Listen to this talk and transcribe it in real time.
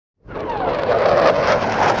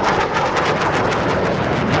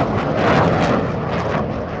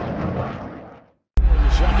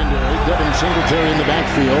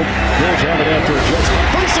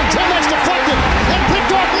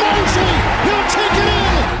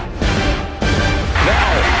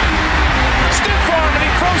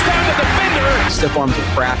stiff arms of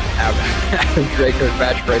crack out of Drake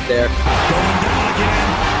Kirkpatrick right there. Going down again.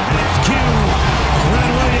 It's Q. Red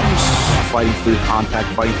Williams. Fighting through contact,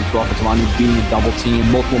 fighting through offensive line, beating a double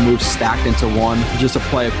team, multiple moves stacked into one, just a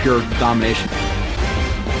play of pure domination.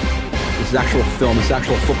 This is actual film. This is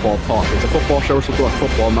actual football talk. It's a football show. We're supposed to talk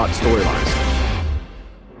football, not storylines.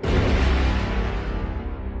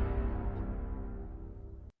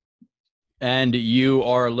 And you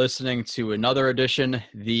are listening to another edition,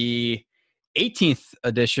 the 18th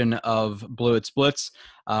edition of Blewett's Blitz.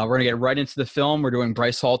 We're going to get right into the film. We're doing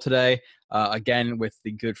Bryce Hall today, again with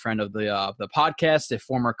the good friend of the podcast, the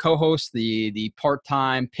former co-host, the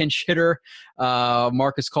part-time pinch hitter,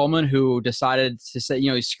 Marcus Coleman, who decided to say,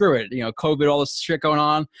 screw it, COVID, all this shit going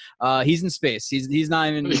on. He's in space. He's not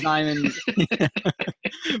even.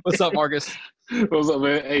 What's up, Marcus? What's up,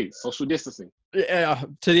 man? Hey, social distancing. Yeah,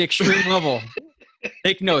 to the extreme level.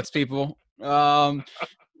 Take notes, people.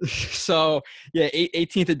 So, yeah,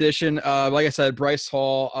 18th edition. Like I said, Bryce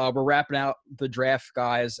Hall. We're wrapping out the draft,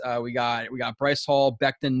 guys. We got Bryce Hall,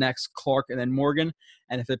 Becton next, Clark, and then Morgan.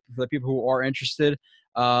 And for the people who are interested,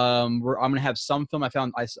 I'm gonna have some film. I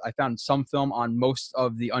found some film on most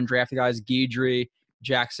of the undrafted guys: Guidry,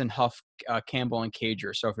 Jackson, Huff, Campbell, and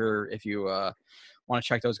Cager. So if you want to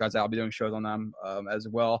check those guys out, I'll be doing shows on them as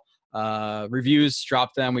well. Reviews,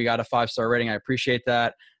 drop them. We got a 5-star rating. I appreciate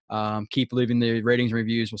that. Keep leaving the ratings and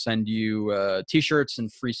reviews. We'll send you t-shirts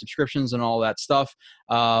and free subscriptions and all that stuff.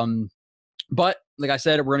 But like I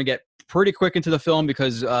said, we're going to get pretty quick into the film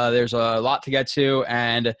because there's a lot to get to,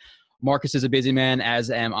 and Marcus is a busy man, as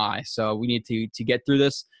am I. So we need to get through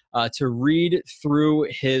this, to read through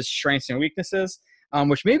his strengths and weaknesses.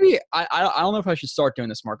 Which maybe I don't know if I should start doing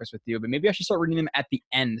this, Marcus, with you, but maybe I should start reading them at the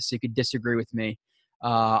end so you could disagree with me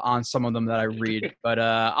on some of them that I read. But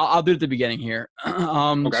I'll do it at the beginning here.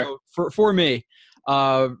 Okay. So for me,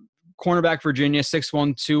 cornerback Virginia,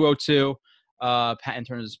 6'1", 202 in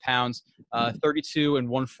terms of pounds, 32 and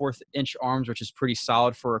 1/4 inch arms, which is pretty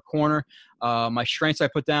solid for a corner. My strengths I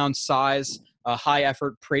put down: size, high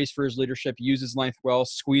effort, praise for his leadership, uses length well,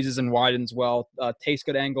 squeezes and widens well, takes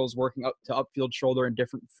good angles, working up to upfield shoulder in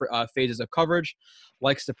different phases of coverage,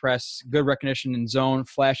 likes to press, good recognition in zone,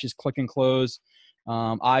 flashes click and close,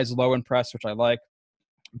 eyes low and press, which I like,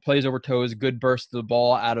 plays over toes, good burst of the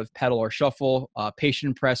ball out of pedal or shuffle,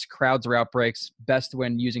 patient press, crowds or outbreaks, best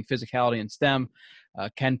when using physicality and stem,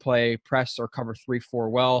 can play press or cover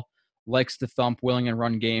 3-4 well, likes to thump, willing and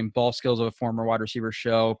run game, ball skills of a former wide receiver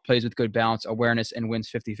show, plays with good balance, awareness, and wins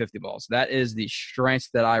 50-50 balls. That is the strengths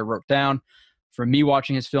that I wrote down. For me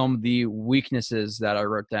watching his film, the weaknesses that I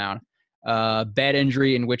wrote down: bad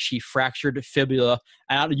injury in which he fractured fibula.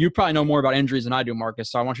 And you probably know more about injuries than I do,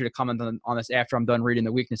 Marcus, so I want you to comment on this after I'm done reading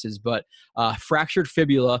the weaknesses. But fractured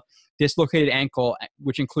fibula, dislocated ankle,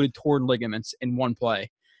 which included torn ligaments in one play.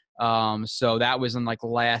 So that was in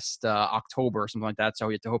last October or something like that. So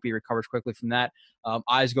we have to hope he recovers quickly from that.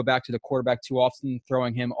 Eyes go back to the quarterback too often,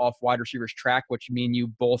 throwing him off wide receivers track, which me and you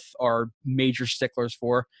both are major sticklers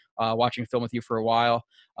for, watching film with you for a while.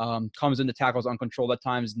 Comes into tackles uncontrolled at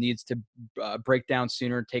times, needs to break down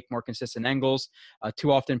sooner, take more consistent angles.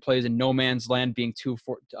 Too often plays in no man's land, being 2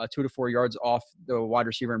 to 4 yards off the wide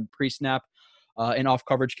receiver in pre-snap. In off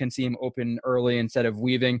coverage, can see him open early instead of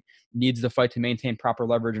weaving, needs the fight to maintain proper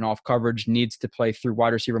leverage in off coverage, needs to play through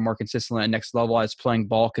wide receiver more consistently at next level, as playing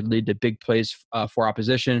ball could lead to big plays for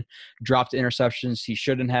opposition. Dropped interceptions he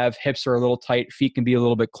shouldn't have. Hips are a little tight. Feet can be a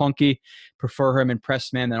little bit clunky. Prefer him in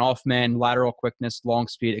press man than off man. Lateral quickness, long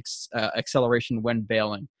speed, acceleration when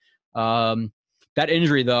bailing. That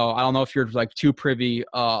injury, though, I don't know if you're too privy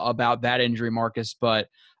about that injury, Marcus, but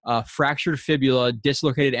fractured fibula,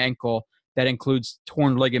 dislocated ankle, that includes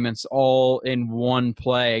torn ligaments all in one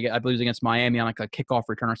play. I believe it was against Miami on a kickoff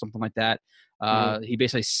return or something like that. He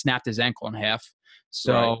basically snapped his ankle in half.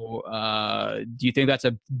 So do you think that's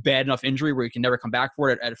a bad enough injury where he can never come back for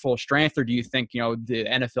it at full strength? Or do you think, the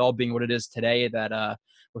NFL being what it is today, that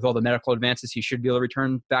with all the medical advances, he should be able to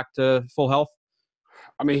return back to full health?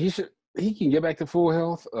 I mean, he can get back to full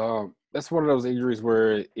health. That's one of those injuries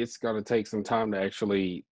where it's going to take some time to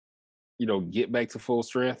actually – get back to full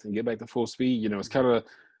strength and get back to full speed. It's kind of,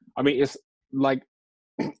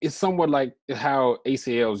 it's somewhat like how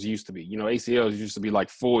ACLs used to be. ACLs used to be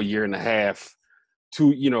full year and a half,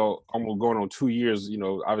 almost going on 2 years,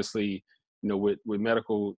 obviously, with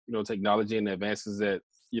medical, technology and the advances that,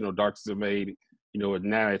 doctors have made,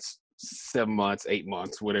 now it's 7 months, 8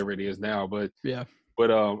 months, whatever it is now. But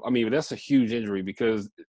that's a huge injury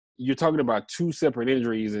because you're talking about two separate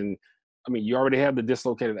injuries, and you already have the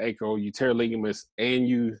dislocated ankle, you tear ligaments, and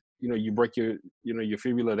you break your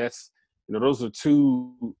fibula. That's, those are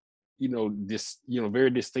two, very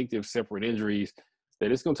distinctive separate injuries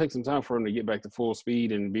that it's going to take some time for him to get back to full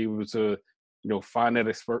speed and be able to, find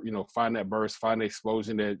that burst, find the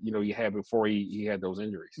explosion that, he had before he had those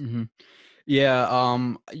injuries. Mm-hmm. Yeah,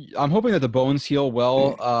 I'm hoping that the bones heal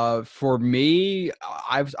well. For me,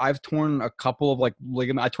 I've torn a couple of like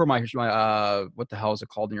ligament. I tore my what the hell is it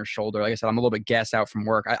called in your shoulder? Like I said, I'm a little bit gassed out from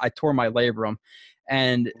work. I tore my labrum,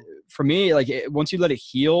 and for me, like once you let it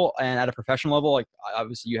heal, and at a professional level, like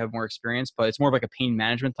obviously you have more experience, but it's more of like a pain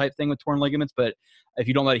management type thing with torn ligaments. But if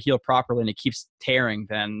you don't let it heal properly and it keeps tearing,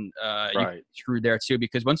 then you're screwed there too.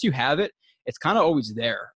 Because once you have it, it's kind of always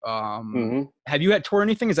there. Have you had tore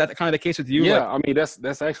anything? Is that kind of the case with you? Yeah, I mean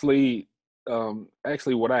that's actually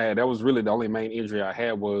what I had. That was really the only main injury I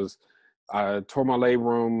had was I tore my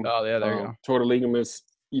labrum. Oh yeah, there you go. Tore the ligaments,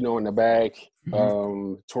 in the back.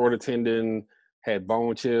 Tore the tendon. Had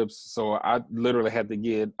bone chips. So I literally had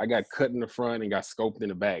to I got cut in the front and got scoped in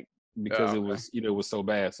the back because it was it was so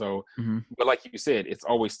bad. So, but like you said, it's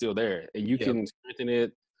always still there, and you can strengthen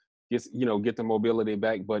it. Get the mobility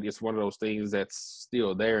back, but it's one of those things that's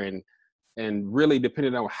still there, and really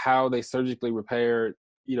depending on how they surgically repaired,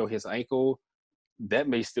 his ankle, that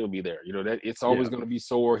may still be there. That it's always going to be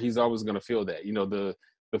sore. He's always going to feel that.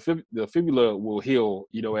 The fibula will heal,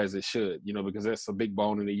 as it should, because that's a big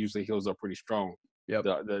bone and it usually heals up pretty strong. Yep.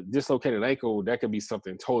 The dislocated ankle, that could be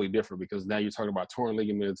something totally different because now you're talking about torn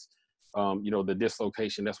ligaments. The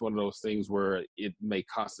dislocation. That's one of those things where it may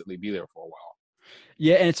constantly be there for a while.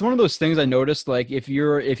 Yeah, and it's one of those things I noticed, like if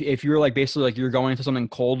you're like basically like you're going into something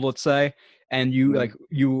cold, let's say, and you like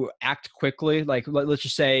you act quickly, like let's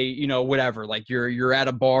just say, whatever, like you're at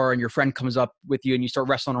a bar and your friend comes up with you and you start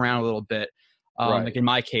wrestling around a little bit. Like in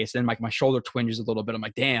my case, then like my shoulder twinges a little bit. I'm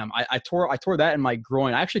like, damn, I tore that in my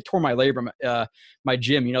groin. I actually tore my labrum, my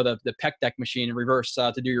gym, the pec deck machine in reverse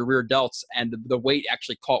to do your rear delts, and the weight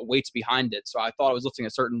actually caught weights behind it. So I thought I was lifting a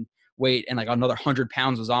certain weight and like another 100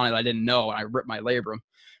 pounds was on it. I didn't know. And I ripped my labrum,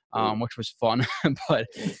 which was fun, but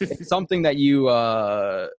it's something that you,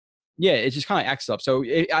 it just kind of acts up. So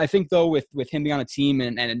I think though, with him being on a team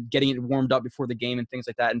and getting it warmed up before the game and things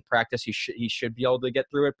like that in practice, he should be able to get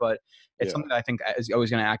through it, but it's something that I think is always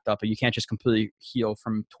going to act up, and you can't just completely heal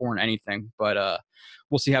from torn anything, but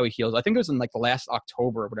we'll see how he heals. I think it was in like the last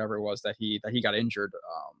October or whatever it was that he got injured.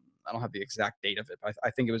 I don't have the exact date of it, but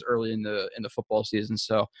I think it was early in the football season.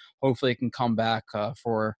 So hopefully it can come back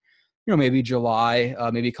for, maybe July.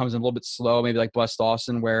 Maybe it comes in a little bit slow, maybe like Bless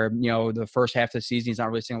Dawson, where, the first half of the season, he's not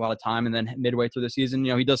really seeing a lot of time. And then midway through the season,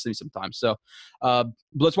 he does see some time. So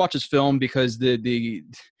let's watch his film because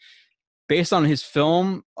based on his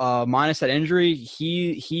film, minus that injury,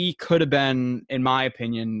 he could have been, in my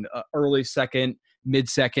opinion, early second,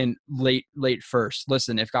 mid-second, late first.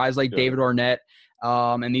 Listen, if guys like David Arnett,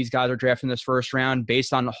 and these guys are drafting this first round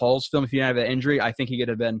based on Hall's film, if he didn't have that injury, I think he could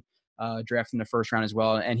have been drafted in the first round as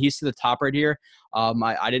well. And he's to the top right here.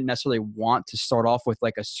 I didn't necessarily want to start off with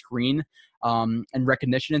like a screen and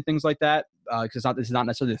recognition and things like that because this is not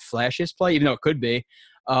necessarily the flashiest play, even though it could be.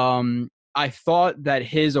 I thought that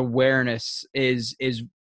his awareness is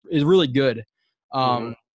really good.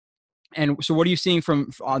 And so, what are you seeing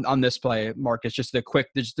on this play, Marcus? Just the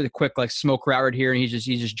quick like smoke route right here, and he's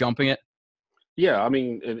just jumping it. Yeah, I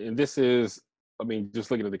mean, and this is, just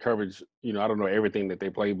looking at the coverage, I don't know everything that they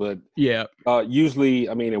play, but usually,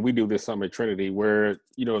 and we do this some at Trinity where,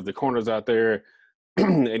 if the corner's out there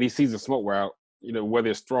and he sees a smoke route, whether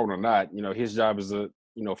it's thrown or not, his job is to,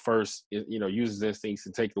 first, uses instincts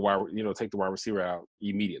to take the wide receiver out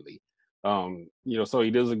immediately. So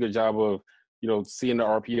he does a good job of, seeing the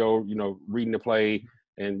RPO, reading the play,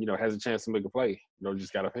 and has a chance to make a play.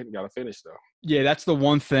 Just gotta finish though. Yeah, that's the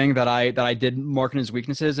one thing that I did mark in his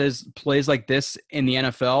weaknesses is plays like this in the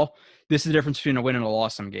NFL. This is the difference between a win and a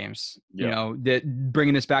loss some games. Yeah.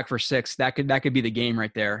 Bringing this back for 6, that could be the game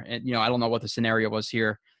right there. And I don't know what the scenario was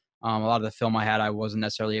here. A lot of the film I had, I wasn't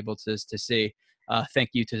necessarily able to see. Thank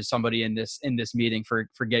you to somebody in this meeting for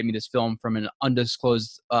getting me this film from an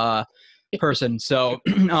undisclosed person. So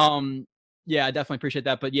yeah, I definitely appreciate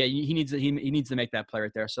that. But yeah, he needs to make that play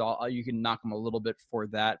right there. So you can knock him a little bit for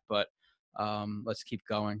that, but let's keep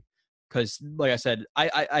going. Because like I said,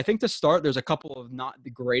 I think to start, there's a couple of not the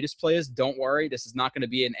greatest plays. Don't worry. This is not going to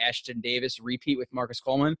be an Ashton Davis repeat with Marcus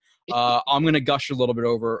Coleman. I'm going to gush a little bit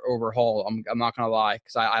over Hall. I'm not going to lie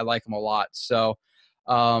because I like him a lot. So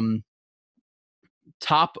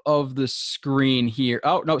top of the screen here.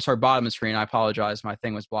 Oh, no, sorry, bottom of the screen. I apologize. My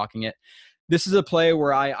thing was blocking it. This is a play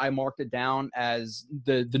where I marked it down as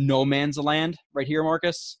the no man's land right here,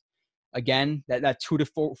 Marcus. Again, that 2 to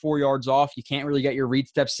 4 yards off. You can't really get your read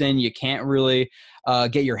steps in. You can't really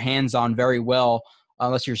get your hands on very well.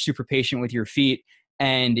 unless you're super patient with your feet.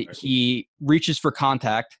 And he reaches for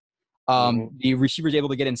contact. The receiver is able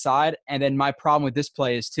to get inside. And then my problem with this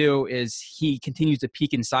play is he continues to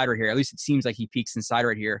peek inside right here. At least it seems like he peeks inside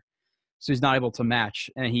right here. So he's not able to match.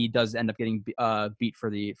 And he does end up getting beat for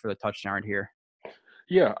the touchdown right here.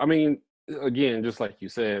 Yeah. I mean, again, just like you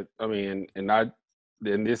said, I mean, and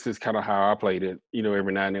this is kind of how I played it,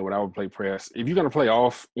 every now and then when I would play press. If you're going to play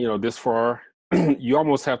off, this far, you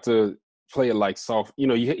almost have to play it like soft.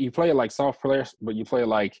 You play it like soft press, but you play it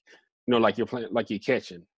like, like you're playing, like you're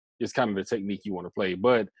catching. It's kind of the technique you want to play.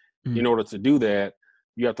 But in order to do that,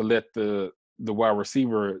 you have to let the wide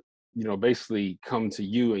receiver, basically come to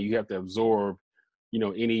you, and you have to absorb,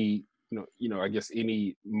 any, I guess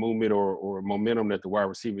any movement or momentum that the wide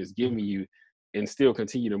receiver is giving you, and still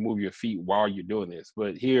continue to move your feet while you're doing this.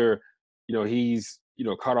 But here, he's,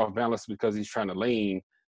 caught off balance because he's trying to lean,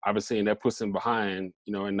 obviously, and that puts him behind,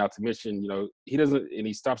 and not to mention, he doesn't, and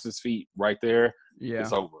he stops his feet right there. Yeah.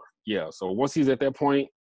 It's over. Yeah. So once he's at that point,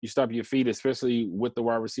 you stop your feet, especially with the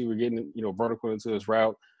wide receiver getting, vertical into his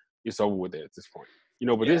route, it's over with it at this point.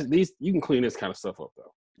 But these you can clean this kind of stuff up,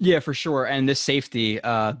 though. Yeah, for sure. And this safety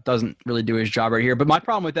doesn't really do his job right here. But my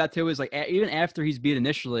problem with that, too, is like even after he's beat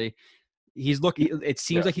initially, it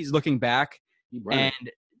seems like he's looking back. And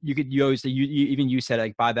you said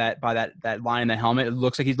like by that line in the helmet, it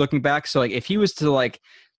looks like he's looking back. So like if he was to like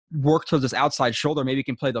work towards this outside shoulder, maybe he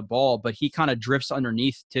can play the ball, but he kind of drifts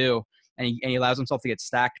underneath too. And he allows himself to get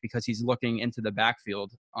stacked because he's looking into the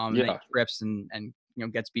backfield. And he trips and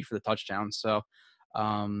gets beat for the touchdown. So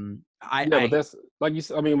but that's like you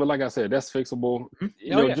said. I mean, but like I said, that's fixable.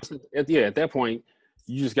 Just at that point,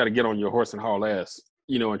 you just got to get on your horse and haul ass,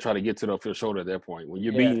 and try to get to the upfield shoulder at that point. When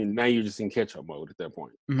you're beating, now you're just in catch-up mode at that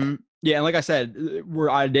point. Yeah, and like I said, where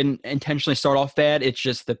I didn't intentionally start off bad, it's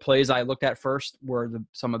just the plays I looked at first were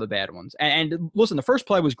some of the bad ones. And listen, the first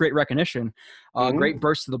play was great recognition, great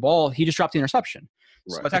burst to the ball. He just dropped the interception.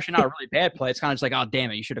 So it's actually not a really bad play. It's kind of just like, oh, damn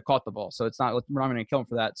it, you should have caught the ball. So it's not, we're not going to kill him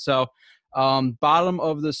for that. So bottom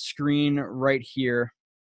of the screen right here.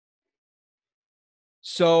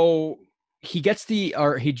 So he gets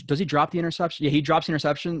does he drop the interception? Yeah, he drops the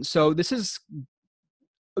interception. So this is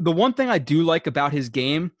the one thing I do like about his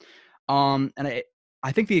game. And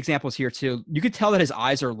I think the example is here too. You could tell that his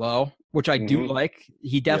eyes are low, which I do like.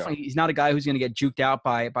 He's not a guy who's going to get juked out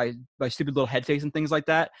by stupid little head fakes and things like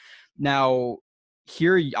that. Now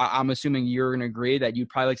here, I'm assuming you're going to agree that you'd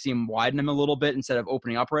probably like to see him widen him a little bit instead of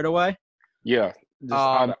opening up right away. Yeah.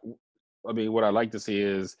 I mean, what I like to see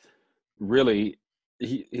is really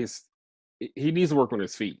he needs to work on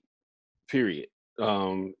his feet, period.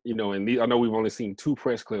 And I know we've only seen 2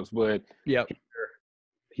 press clips, but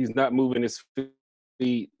he's not moving his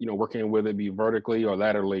feet, working whether it be vertically or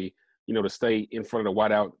laterally, to stay in front of the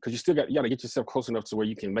wideout, because you got to get yourself close enough to where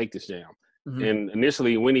you can make this jam. And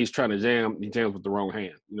initially, when he's trying to jam, he jams with the wrong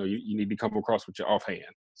hand. You need to come across with your offhand,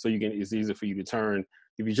 so it's easier for you to turn.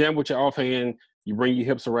 If you jam with your offhand, you bring your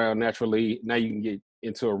hips around naturally. Now you can get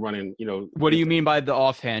into a running. What do you mean by the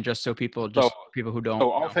offhand? Just so people who don't.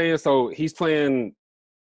 So offhand. So he's playing.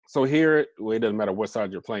 So here, it doesn't matter what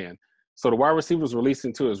side you're playing. So the wide receiver is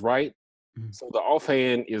releasing to his right. So the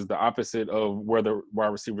offhand is the opposite of where the wide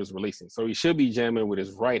receiver is releasing. So he should be jamming with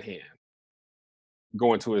his right hand,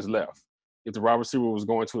 going to his left. If the wide receiver was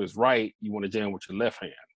going to his right, you want to jam with your left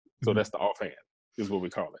hand. So that's the offhand, is what we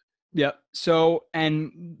call it. Yeah. So,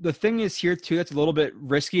 and the thing is here too, that's a little bit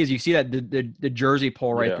risky, is you see that the jersey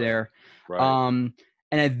pull right there. Right.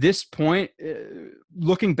 And at this point,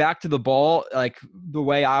 looking back to the ball, like the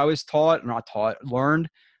way I was learned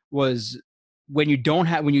was when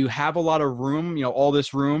you have a lot of room, all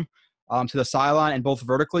this room to the sideline and both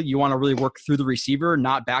vertically, you want to really work through the receiver,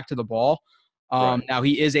 not back to the ball. Now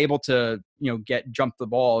he is able to, jump the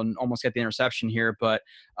ball and almost get the interception here. But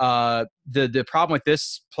the problem with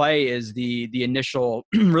this play is the initial,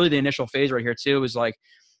 really the initial phase right here too, is like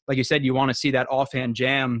you said, you want to see that offhand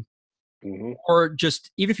jam, or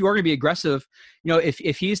just even if you are going to be aggressive,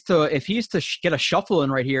 if he's to get a shuffle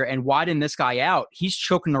in right here and widen this guy out, he's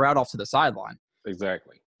choking the route off to the sideline.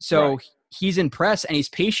 Exactly. So he's in press and he's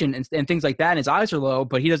patient and things like that. And his eyes are low,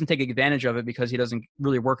 but he doesn't take advantage of it because he doesn't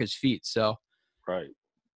really work his feet. So. Right.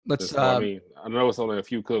 I I know it's only a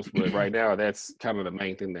few clips, but right now that's kind of the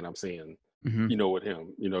main thing that I'm seeing, with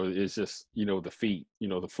him. It's just, the feet,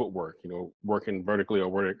 the footwork, working vertically or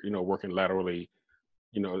working laterally,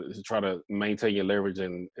 to try to maintain your leverage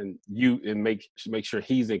and make sure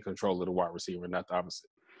he's in control of the wide receiver, not the opposite.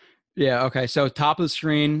 Yeah. Okay. So top of the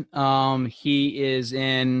screen, he is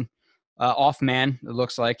in off man, it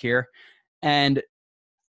looks like here. And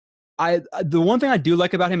The one thing I do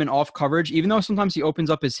like about him in off coverage, even though sometimes he opens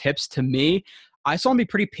up his hips, to me, I saw him be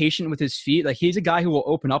pretty patient with his feet. Like, he's a guy who will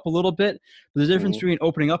open up a little bit, but there's a difference between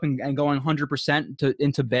opening up and going 100%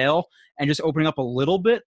 into bail and just opening up a little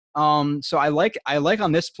bit. So I like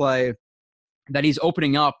on this play that he's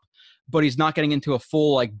opening up, but he's not getting into a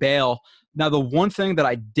full like bail. Now, the one thing that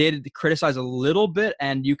I did criticize a little bit,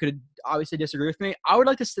 and you could obviously disagree with me, I would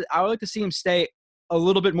like to see him stay a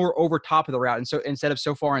little bit more over top of the route, and so instead of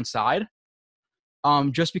so far inside,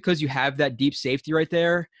 just because you have that deep safety right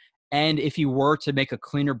there. And if you were to make a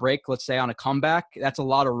cleaner break, let's say on a comeback, that's a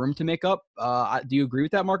lot of room to make up. Do you agree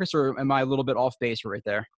with that, Marcus, or am I a little bit off base right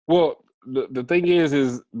there? Well, the thing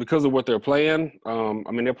is because of what they're playing,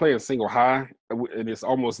 I mean, they're playing single high, and it's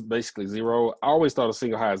almost basically zero. I always thought a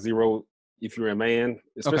single high is zero if you're a man,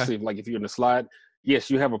 especially if you're in the slot. Yes,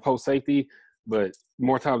 you have a post safety, but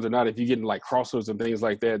more times than not, if you're getting like crossers and things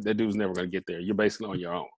like that, that dude's never going to get there. You're basically on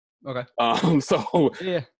your own. Okay. So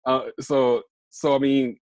I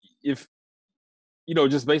mean, if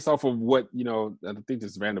just based off of what I think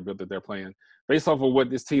this is Vanderbilt that they're playing, based off of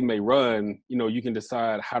what this team may run, you can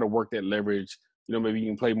decide how to work that leverage. Maybe you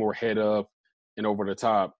can play more head up and over the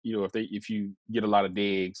top. If you get a lot of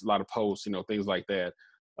digs, a lot of posts, things like that.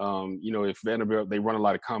 If Vanderbilt, they run a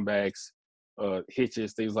lot of comebacks,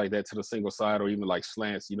 hitches, things like that to the single side, or even like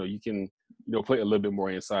slants, you can play a little bit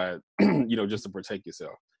more inside, just to protect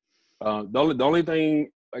yourself. The only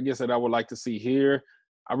thing I guess that I would like to see here,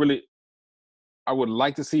 I would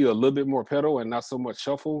like to see a little bit more pedal and not so much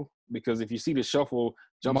shuffle, because if you see the shuffle,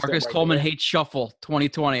 Marcus Coleman hates shuffle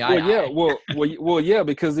 2020. Well,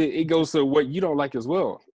 because it goes to what you don't like as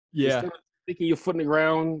well. Yeah. Instead of sticking your foot in the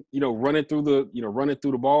ground, running through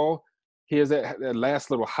the ball, here's that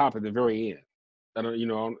last little hop at the very end. I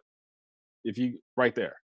don't, if you right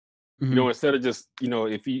there, instead of just,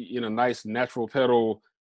 if you in a nice natural pedal,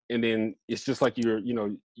 and then it's just like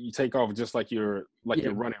you take off just like you're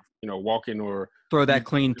running, walking, or throw that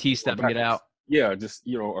clean T step and get out. Yeah, just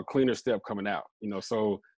a cleaner step coming out.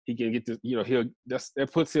 So he can get this.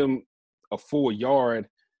 That puts him a full yard,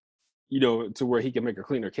 to where he can make a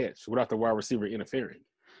cleaner catch without the wide receiver interfering.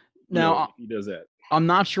 Now if he does that. I'm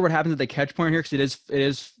not sure what happens at the catch point here, because it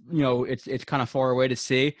is it's kind of far away to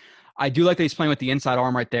see. I do like that he's playing with the inside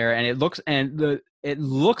arm right there, and it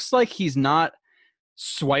looks like he's not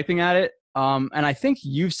swiping at it. And I think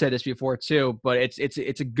you've said this before too, but it's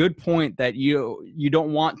a good point that you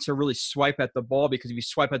don't want to really swipe at the ball, because if you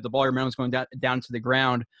swipe at the ball, your momentum's going down to the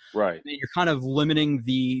ground. Right. And you're kind of limiting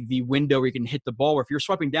the window where you can hit the ball. Where if you're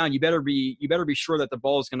swiping down, you better be sure that the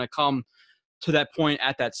ball is going to come to that point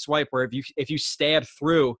at that swipe, where if you stab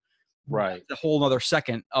through, right, the whole other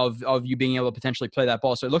second of you being able to potentially play that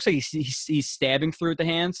ball. So it looks like he's stabbing through with the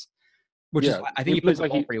hands, which is, I think he plays the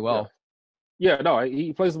ball pretty well. Yeah, no,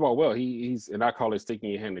 he plays the ball well. He's, and I call it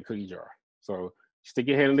sticking your hand in the cookie jar. So stick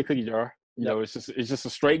your hand in the cookie jar. It's just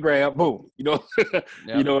a straight grab, boom. That's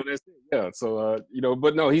it. Yeah. So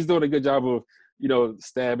but no, he's doing a good job of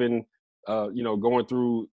stabbing, going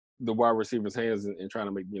through the wide receiver's hands and trying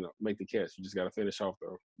to make the catch. You just got to finish off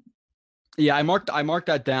though. Yeah, I marked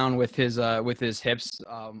that down with his hips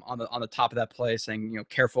on the top of that play, saying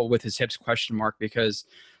careful with his hips ? Because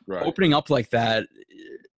opening up like that,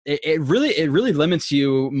 it really limits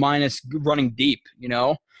you, minus running deep,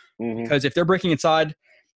 because if they're breaking inside,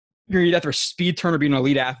 you're either have to speed turn or be an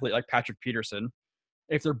elite athlete like Patrick Peterson.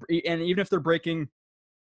 Even if they're breaking,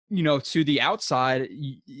 to the outside,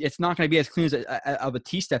 it's not going to be as clean of a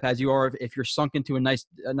T-step as you are if you're sunk into a nice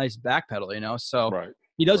back pedal, So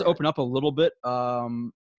he does open up a little bit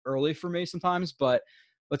early for me sometimes, but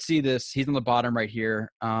let's see this. He's on the bottom right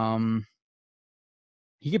here.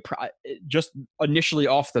 He could just initially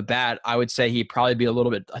off the bat, I would say he'd probably be a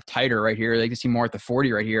little bit tighter right here. They can see more at the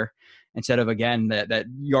 40 right here, instead of, again, that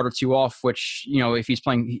yard or two off, which, if he's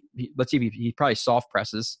playing, let's see if he probably soft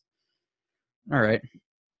presses. All right.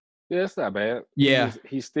 Yeah, it's not bad. Yeah.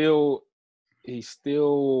 He's still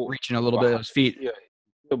reaching a little bit of his feet. Yeah,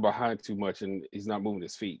 he's still behind too much, and he's not moving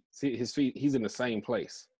his feet. See, his feet, he's in the same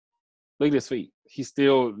place. Look at his feet. He's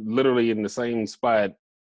still literally in the same spot,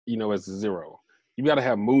 as the zero. You got to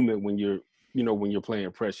have movement when you're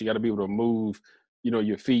playing press. You got to be able to move,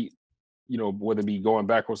 your feet, whether it be going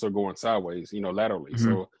backwards or going sideways, laterally.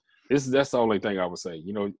 Mm-hmm. So that's the only thing I would say,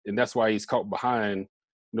 and that's why he's caught behind,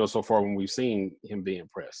 so far when we've seen him being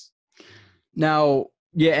pressed. Now,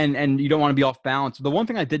 yeah, and you don't want to be off balance. The one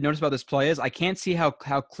thing I did notice about this play is I can't see how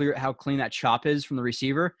clean that chop is from the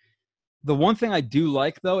receiver. The one thing I do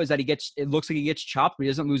like, though, is that it looks like he gets chopped, but he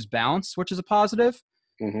doesn't lose balance, which is a positive.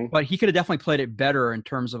 Mm-hmm. But he could have definitely played it better in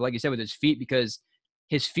terms of, like you said, with his feet, because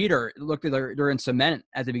his feet look like they're in cement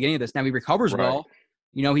at the beginning of this. Now he recovers Right. well.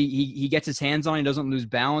 You know, he gets his hands on. He doesn't lose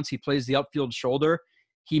balance. He plays the upfield shoulder.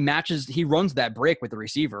 He runs that break with the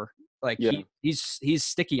receiver. Like Yeah. he's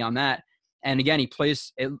sticky on that. And again, he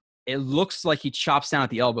plays it. It looks like he chops down at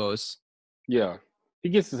the elbows. Yeah, he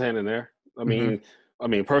gets his hand in there. I mean,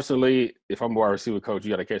 personally, if I'm a wide receiver coach,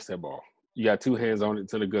 you got to catch that ball. You got two hands on it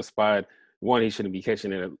to the good spot. One, he shouldn't be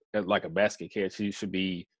catching it at like a basket catch. He should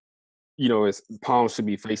be, his palms should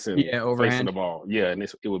be facing the ball. Yeah, and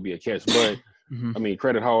it would be a catch. But I mean,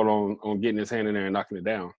 credit Hall on getting his hand in there and knocking it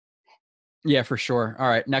down. Yeah, for sure. All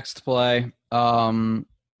right, next play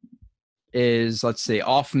is, let's see,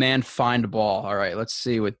 off man find ball. All right, let's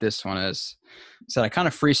see what this one is. So I kind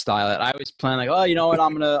of freestyle it. I always plan like, oh, you know what,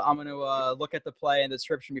 I'm gonna look at the play and the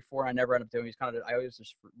description before. I never end up doing. I always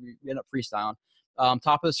just end up freestyling.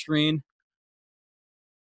 Top of the screen.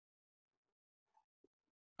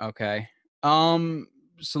 Okay.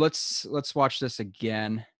 So let's watch this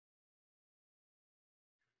again.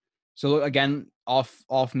 So again,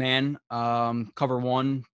 off man, cover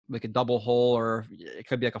one, like a double hole, or it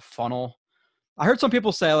could be like a funnel. I heard some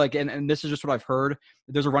people say, like, and this is just what I've heard.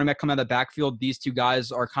 There's a running back coming out of the backfield. These two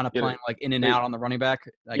guys are kind of playing like in and out on the running back.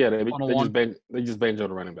 Like they just banjo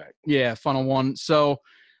the running back. Yeah, funnel one. So,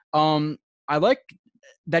 I like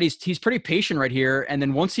that he's pretty patient right here. And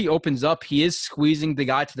then once he opens up, he is squeezing the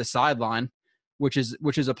guy to the sideline, which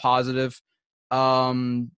is a positive.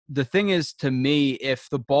 The thing is, to me, if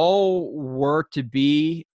the ball were to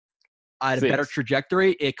be at a better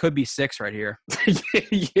trajectory, it could be 6 right here.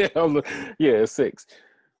 Yeah, 6.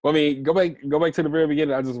 Well, I mean, go back to the very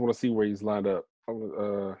beginning. I just want to see where he's lined up.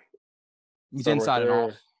 He's inside and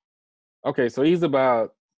off. Okay, so he's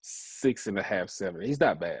about 6.5, 7. He's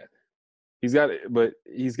not bad. He really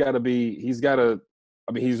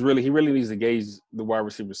needs to gauge the wide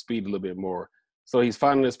receiver speed a little bit more. So he's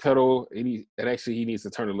finding his pedal, and he needs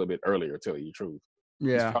to turn a little bit earlier, to tell you the truth.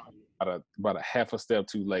 Yeah. He's probably about a half a step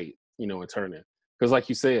too late, in turning. Because like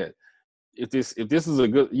you said, if this is a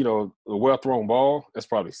good, a well-thrown ball, that's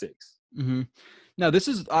probably 6. Mm-hmm. Now, this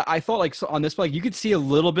is, I thought, like, so on this play, you could see a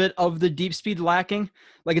little bit of the deep speed lacking.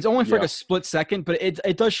 Like, it's only for like a split second, but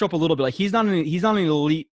it does show up a little bit. Like, he's not an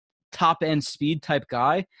elite top-end speed type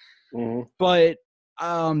guy. Mm-hmm. But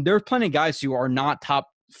there are plenty of guys who are not top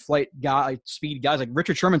flight speed guys. Like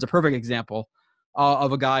Richard Sherman's a perfect example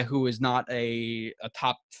of a guy who is not a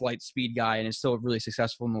top flight speed guy and is still really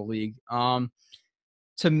successful in the league.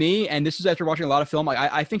 To me, and this is after watching a lot of film,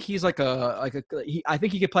 I think he's I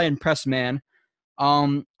think he could play in press man.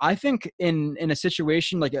 I think in a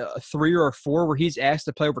situation like a 3 or a 4 where he's asked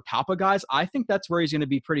to play over top of guys, I think that's where he's going to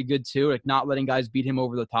be pretty good too. Like not letting guys beat him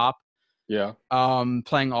over the top. Yeah.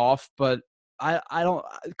 Playing off, but I don't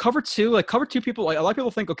cover 2. Like cover 2 people, like a lot of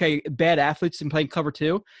people think, okay, bad athletes in playing cover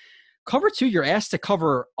 2. Cover 2, you're asked to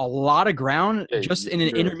cover a lot of ground just in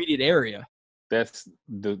an intermediate area. That's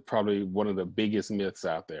probably one of the biggest myths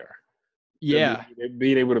out there. Yeah.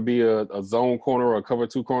 Being able to be a zone corner or a cover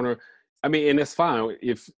 2 corner. I mean, and it's fine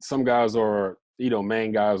if some guys are,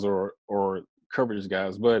 man guys or coverage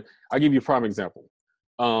guys, but I'll give you a prime example.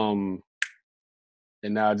 And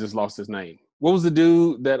now I just lost his name. What was the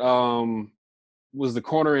dude that was the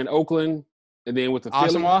corner in Oakland and then with the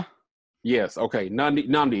Asamoah? Yes. Okay.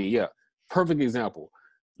 Nandi. Yeah. Perfect example.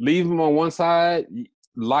 Leave him on one side,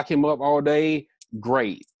 lock him up all day.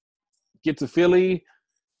 Great. Get to Philly,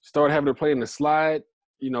 start having to play in the slide,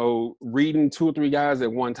 reading 2 or 3 guys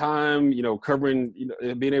at one time, covering,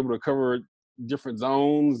 being able to cover different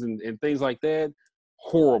zones and things like that.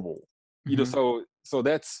 Horrible. Mm-hmm. So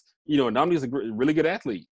that's, Nandi's a really good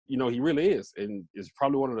athlete. He really is, and is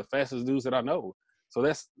probably one of the fastest dudes that I know. So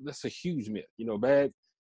that's a huge myth. Bad.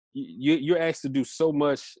 You're asked to do so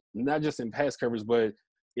much, not just in pass coverage, but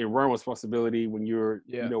in run responsibility when you're,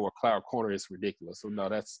 a cloud corner. It's ridiculous. So no,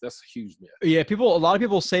 that's a huge myth. Yeah, a lot of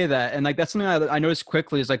people say that, and like that's something I noticed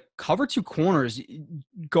quickly is like cover 2 corners,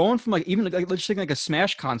 going from like even like let's think like a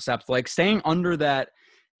smash concept, like staying under that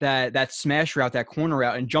smash route, that corner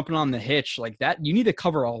route, and jumping on the hitch like that. You need to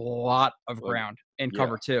cover a lot of ground in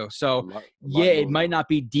cover 2. So it might not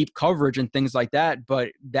be deep coverage and things like that, but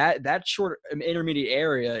that short intermediate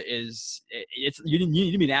area you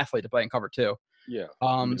need to be an athlete to play in cover 2. Yeah.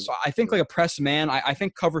 So I think like a press man, I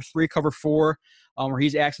think cover 3, cover 4, where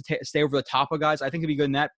he's asked to stay over the top of guys, I think he'd be good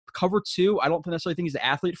in that. Cover 2, I don't necessarily think he's an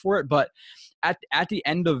athlete for it, but at the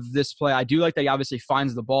end of this play, I do like that he obviously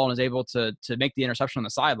finds the ball and is able to make the interception on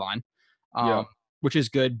the sideline, which is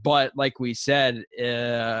good. But like we said,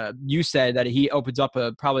 you said that he opens up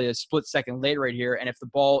probably a split second late right here, and if the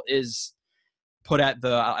ball is put at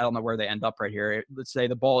I don't know where they end up right here. Let's say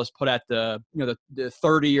the ball is put at the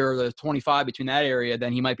 30 or the 25 between that area,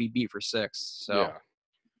 then he might be beat for 6. So,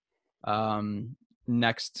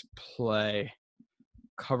 next play.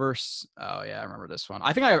 Covers. Oh yeah, I remember this one.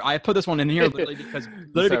 I think I put this one in here literally because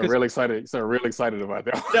really excited. So really excited about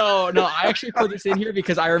that. No, I actually put this in here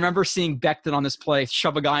because I remember seeing Becton on this play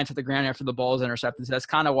shove a guy into the ground after the ball is intercepted. So that's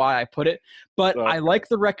kind of why I put it. But I like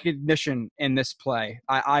the recognition in this play.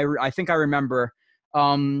 I think I remember.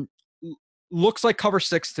 Looks like cover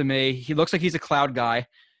 6 to me. He looks like he's a cloud guy.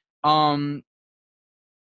 Yeah,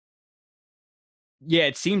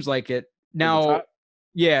 it seems like it. Now.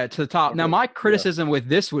 Yeah, to the top. Okay. Now, my criticism with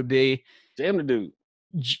this would be jam the dude,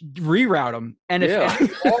 reroute him, and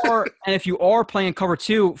if you are playing cover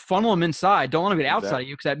 2, funnel him inside. Don't let him get outside of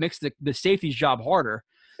you because that makes the safety's job harder.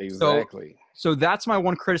 Exactly. So that's my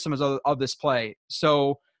one criticism of this play.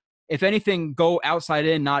 So if anything, go outside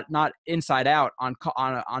in, not inside out on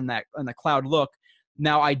the cloud look.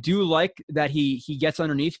 Now I do like that he gets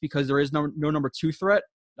underneath because there is no number 2 threat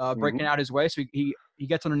breaking out his way. So he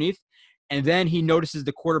gets underneath. And then he notices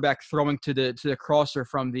the quarterback throwing to the crosser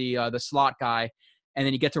from the slot guy, and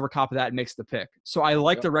then he gets over top of that and makes the pick. So I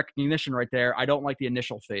like the recognition right there. I don't like the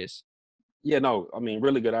initial phase. Yeah, no, I mean,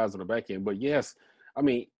 really good eyes on the back end. But yes, I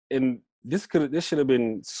mean, and this should have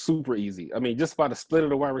been super easy. I mean, just by the split of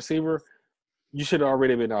the wide receiver, you should have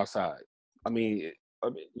already been outside. I mean,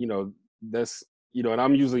 that's and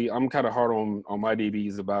I'm kind of hard on my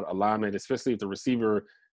DBs about alignment, especially if the receiver,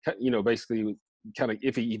 basically kind of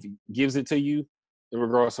if he gives it to you in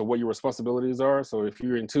regards to what your responsibilities are. So if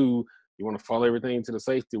you're in 2, you want to follow everything to the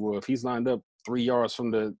safety. Well, if he's lined up 3 yards from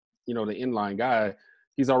the the inline guy,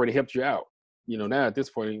 he's already helped you out. Now at this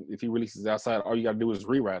point, if he releases outside, all you got to do is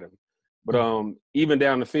reroute him. But even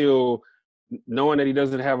down the field, knowing that he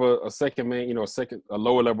doesn't have a second man, a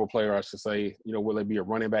lower level player, I should say, will it be a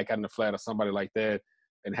running back out in the flat or somebody like that,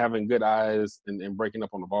 and having good eyes and breaking up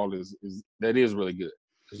on the ball is really good.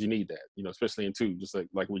 Because you need that, especially in 2, just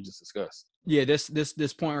like we just discussed. Yeah, this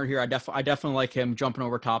point right here, I definitely like him jumping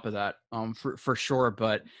over top of that, for sure.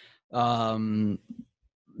 But the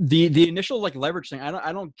initial leverage thing,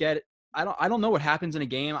 I don't get it. I don't know what happens in a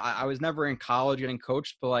game. I was never in college getting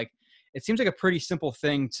coached, but it seems like a pretty simple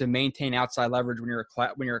thing to maintain outside leverage when you're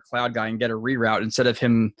a cloud guy and get a reroute instead of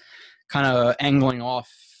him kind of angling off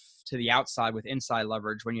to the outside with inside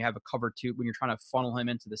leverage when you have a cover 2, when you're trying to funnel him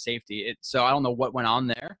into the safety. So I don't know what went on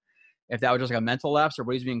there, if that was just a mental lapse or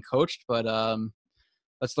what he's being coached, but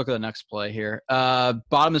let's look at the next play here. Bottom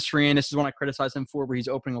of the screen, this is one I criticized him for, where he's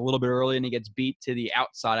opening a little bit early and he gets beat to the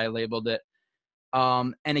outside. I labeled it.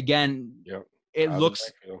 And again, it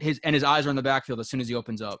looks his eyes are in the backfield as soon as he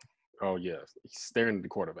opens up. Oh yeah, he's staring at the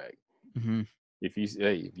quarterback. Mm-hmm. If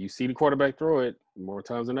you see the quarterback throw it, more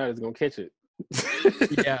times than not, he's gonna catch it.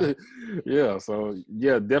 Yeah. So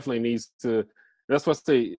definitely needs to. That's what I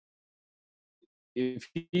say. If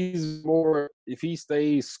he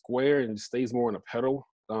stays square and stays more in a pedal,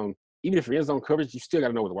 even if you're in zone coverage, you still got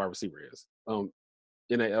to know what the wide receiver is.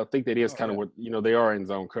 And I think that is kind of what they are in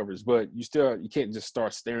zone coverage, but you can't just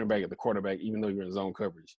start staring back at the quarterback even though you're in zone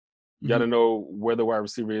coverage. You got to know where the wide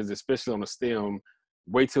receiver is, especially on the stem.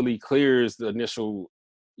 Wait till he clears the initial,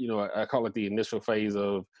 I call it the initial phase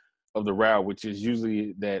of the route, which is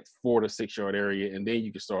usually that 4 to 6 yard area, and then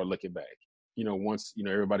you can start looking back. Once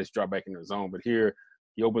everybody's dropped back in their zone. But here,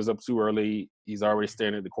 he opens up too early. He's already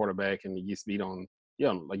staring at the quarterback, and he gets beat on,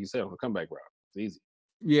 like you said, on the comeback route. It's easy.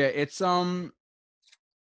 Yeah, it's at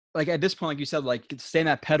this point, like you said, stay in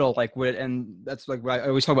that pedal, and that's what I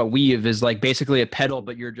always talk about. Weave is basically a pedal,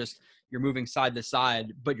 but you're moving side to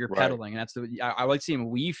side, but you're pedaling, and that's I like seeing him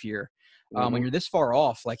weave here. When you're this far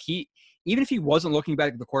off, even if he wasn't looking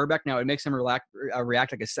back at the quarterback, now it makes him react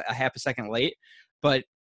a half a second late, but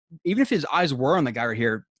even if his eyes were on the guy right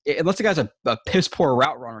here, unless the guy's a piss poor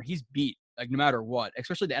route runner, he's beat no matter what,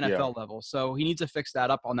 especially the NFL level. So he needs to fix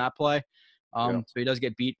that up on that play. So he does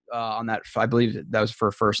get beat on that. I believe that was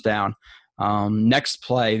for first down. Next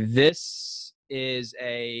play. This is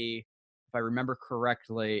if I remember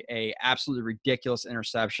correctly, a absolutely ridiculous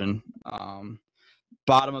interception.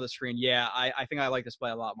 Bottom of the screen. Yeah, I think I like this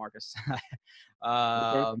play a lot, Marcus.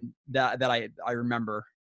 That I remember.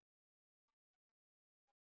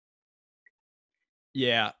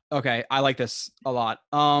 Yeah. Okay. I like this a lot.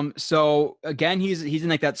 So again, he's in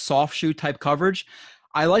that soft shoe type coverage.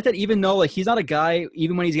 I like that even though he's not a guy,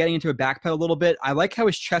 even when he's getting into a backpedal a little bit, I like how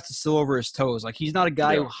his chest is still over his toes. He's not a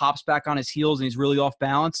guy who hops back on his heels and he's really off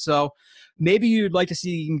balance. So maybe you'd like to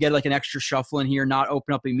see you can get an extra shuffle in here, not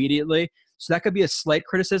open up immediately. So that could be a slight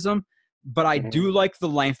criticism, but I do like the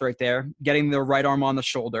length right there, getting the right arm on the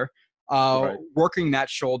shoulder. Right. working that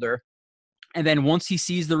shoulder. And then once he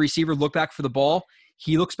sees the receiver look back for the ball,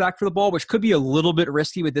 he looks back for the ball, which could be a little bit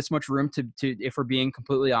risky with this much room to if we're being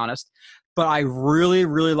completely honest. But I really,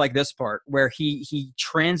 really like this part where he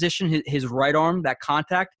transitioned his right arm, that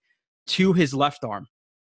contact, to his left arm.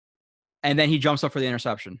 And then he jumps up for the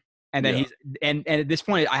interception. And then and at this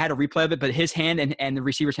point, I had a replay of it, but his hand and the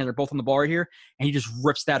receiver's hand are both on the ball right here, and he just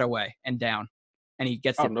rips that away and down, and he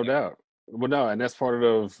gets. Oh, no doubt. Well, no, and that's part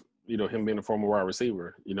of him being a former wide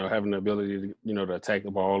receiver. Having the ability to to attack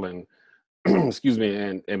the ball and excuse me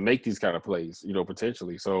and make these kind of plays.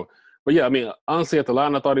 Potentially. So, but yeah, I mean, honestly, at the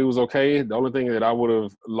line, I thought he was okay. The only thing that I would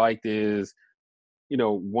have liked is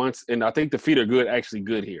once, and I think the feet are actually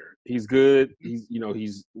good here. He's good.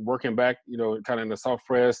 He's working back, kind of in the soft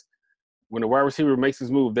press. When the wide receiver makes his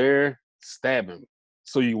move there, stab him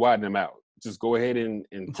so you widen him out. Just go ahead and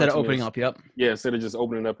instead of opening up, yep. Yeah, instead of just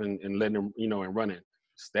opening up and letting him, and running.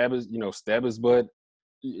 Stab his butt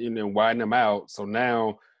and then widen him out. So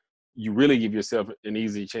now you really give yourself an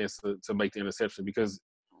easy chance to make the interception, because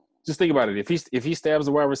just think about it. If he stabs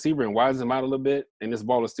the wide receiver and widens him out a little bit, and this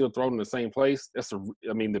ball is still thrown in the same place,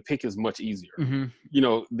 the pick is much easier,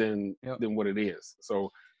 than what it is. So,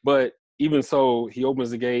 but even so, he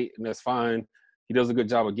opens the gate, and that's fine. He does a good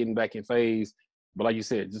job of getting back in phase. But like you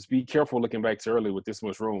said, just be careful looking back too early with this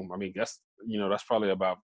much room. I mean, that's probably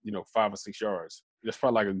about 5 or 6 yards. That's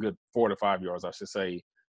probably like a good 4 to 5 yards, I should say,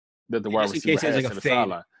 that the wide receiver has to the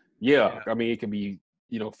sideline. Yeah, I mean, it could be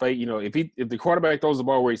fake. If the quarterback throws the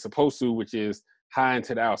ball where he's supposed to, which is high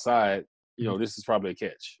into the outside, this is probably a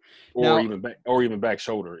catch, or even back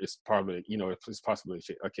shoulder. It's probably it's possibly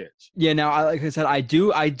a catch. Yeah. Now, like I said, I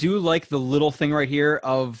do like the little thing right here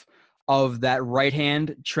of that right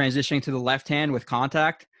hand transitioning to the left hand with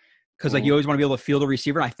contact. Because you always want to be able to feel the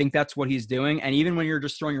receiver, and I think that's what he's doing. And even when you're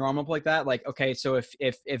just throwing your arm up like that, like, okay, so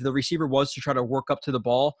if the receiver was to try to work up to the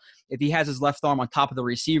ball, if he has his left arm on top of the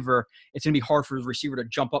receiver, it's going to be hard for the receiver to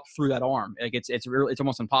jump up through that arm. Like it's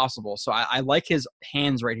almost impossible. So I like his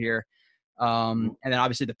hands right here, and then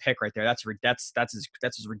obviously the pick right there. That's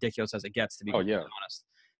as ridiculous as it gets, to be honest.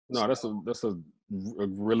 No, that's a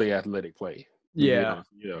really athletic play. Yeah.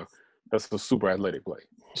 Yeah. That's a super athletic play.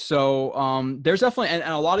 So there's definitely and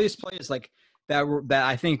a lot of these plays like that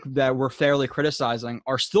I think that we're fairly criticizing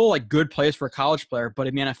are still like good plays for a college player, but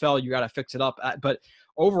in the NFL you got to fix it up. But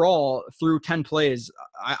overall, through 10 plays,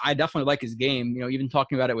 I definitely like his game. Even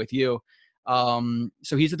talking about it with you.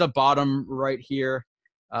 So he's at the bottom right here.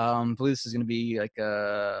 I believe this is going to be like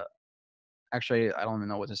actually I don't even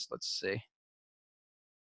know what this. Let's see.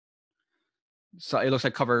 So it looks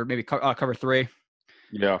like cover 3.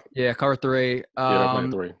 Yeah. Yeah, cover 3.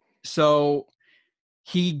 Cover 3. So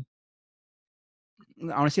I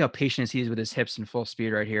want to see how patient he is with his hips and full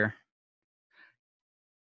speed right here.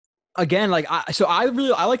 Again,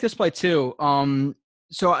 I like this play too.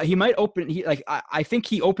 So he might open. I think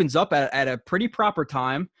he opens up at a pretty proper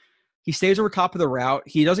time. He stays over top of the route.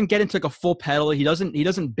 He doesn't get into like a full pedal. He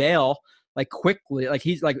doesn't bail like quickly. Like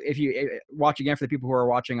he's like, if you watch again for the people who are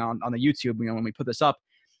watching on the YouTube, when we put this up.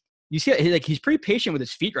 You see, he's pretty patient with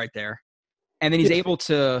his feet right there, and then he's able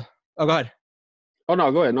to. Oh, go ahead. Oh no,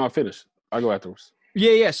 go ahead. No, I finished. I'll go afterwards.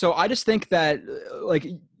 Yeah. So I just think that,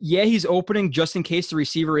 he's opening just in case the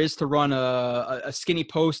receiver is to run a skinny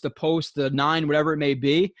post, a 9, whatever it may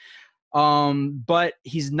be. But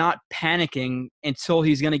he's not panicking until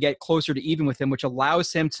he's going to get closer to even with him, which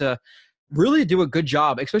allows him to really do a good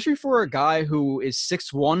job, especially for a guy who is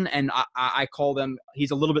 6'1", and I call them,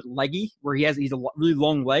 he's a little bit leggy, where he's really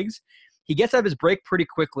long legs. He gets out of his break pretty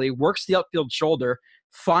quickly, works the upfield shoulder,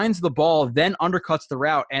 finds the ball, then undercuts the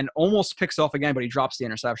route, and almost picks off again, but he drops the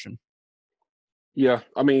interception. Yeah,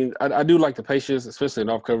 I mean, I do like the patience, especially in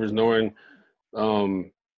off coverage, knowing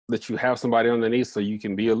that you have somebody underneath, so you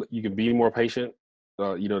can be more patient.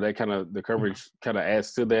 That kind of the coverage kind of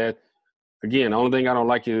adds to that. Again, the only thing I don't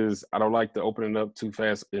like is I don't like the opening up too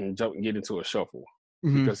fast and jump and get into a shuffle.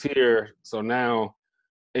 Because here, so now,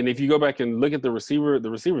 and if you go back and look at the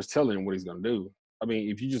receiver's telling him what he's going to do. I mean,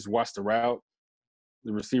 if you just watch the route,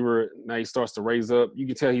 the receiver, now he starts to raise up. You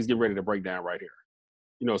can tell he's getting ready to break down right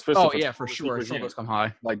here. Especially for sure. Shoulders come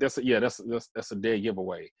high. Like that's a dead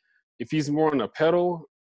giveaway. If he's more on a pedal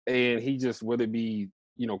and he just, whether it be,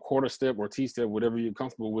 quarter step or T-step, whatever you're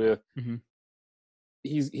comfortable with,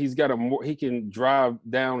 he's got he can drive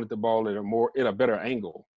down at the ball at a better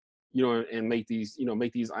angle, and make these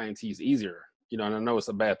INTs easier. And I know it's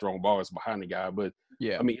a bad thrown ball, it's behind the guy, but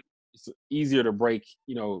yeah, I mean, it's easier to break,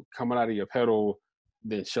 coming out of your pedal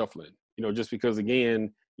than shuffling, just because,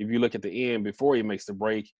 again, if you look at the end before he makes the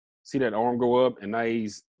break, see that arm go up, and now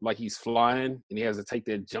he's flying, and he has to take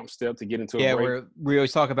that jump step to get into a break. Where we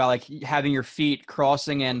always talk about like having your feet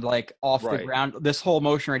crossing and like off the ground. This whole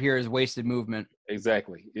motion right here is wasted movement.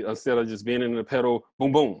 Exactly. Instead of just being in the pedal,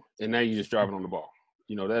 boom, boom, and now you're just driving on the ball.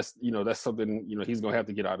 That's something he's gonna have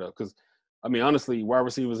to get out of, because I mean, honestly, wide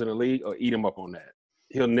receivers in the league will eat him up on that.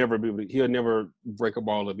 He'll never break a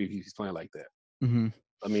ball up if he's playing like that. Mm-hmm.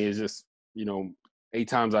 I mean, it's just 8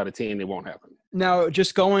 times out of 10 it won't happen. Now,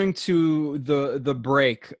 just going to the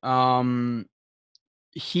break,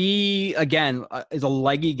 he again is a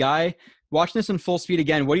leggy guy. Watching this in full speed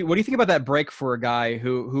again, what do you think about that break for a guy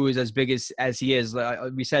who is as big as he is?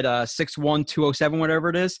 We said 6'1", 207, whatever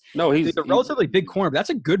it is. No, he's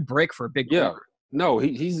No,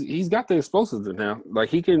 he's got the explosives in now. Like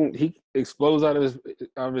he explodes out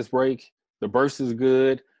of his break. The burst is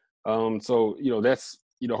good. So that's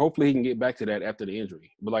hopefully he can get back to that after the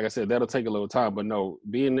injury. But like I said, that'll take a little time. But no,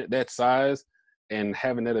 being that size and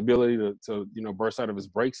having that ability to burst out of his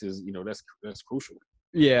breaks is that's crucial.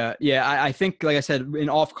 Yeah. I think, like I said, in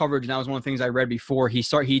off coverage, and that was one of the things I read before. He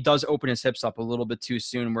does open his hips up a little bit too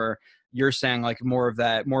soon, where you're saying like more of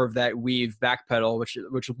that weave back pedal, which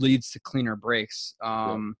leads to cleaner breaks.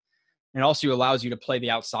 And also allows you to play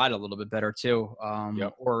the outside a little bit better too,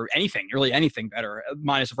 or really anything better,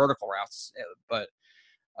 minus vertical routes. But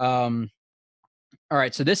all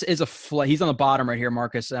right, so this is he's on the bottom right here,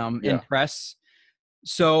 Marcus, in press.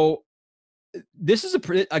 So this is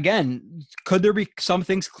again, could there be some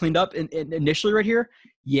things cleaned up initially right here?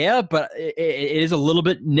 Yeah, but it is a little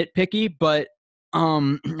bit nitpicky. But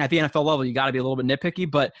at the NFL level, you got to be a little bit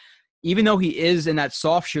nitpicky. But even though he is in that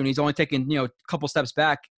soft shoe and he's only taking a couple steps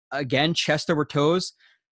back, again, chest over toes.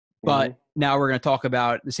 But now we're going to talk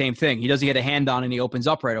about the same thing. He doesn't get a hand on and he opens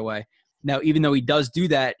up right away. Now, even though he does do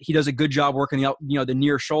that, he does a good job working the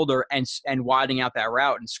near shoulder and widening out that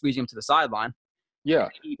route and squeezing him to the sideline. Yeah.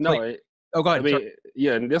 Go ahead. I mean,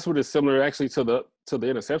 and this one is similar actually to the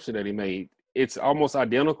interception that he made. It's almost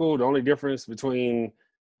identical. The only difference between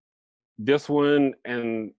this one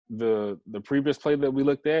and the previous play that we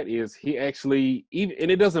looked at is he actually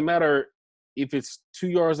and it doesn't matter if it's 2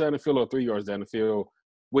 yards down the field or 3 yards down the field.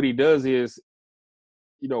 What he does is,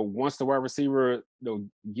 once the wide receiver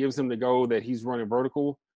gives him the go that he's running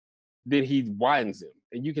vertical, then he widens him,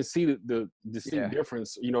 and you can see the distinct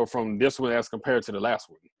difference, from this one as compared to the last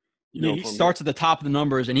one. He starts at the top of the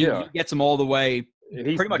numbers, and he gets them all the way, and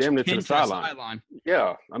he's pretty much damn near to the sideline.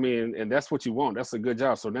 Yeah, I mean, and that's what you want. That's a good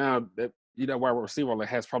job. So now that wide receiver only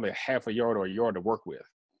has probably a half a yard or a yard to work with,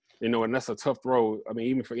 and that's a tough throw. I mean,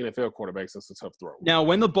 even for NFL quarterbacks, that's a tough throw. Now,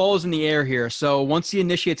 when the ball is in the air here, so once he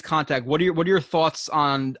initiates contact, what are your thoughts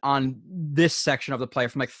on this section of the play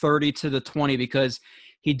from like 30 to the 20? Because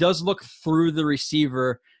he does look through the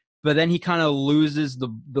receiver, but then he kind of loses the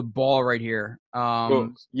ball right here.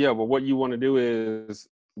 But what you want to do is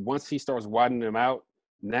once he starts widening him out,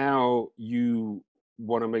 now you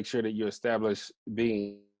want to make sure that you establish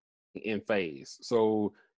being in phase.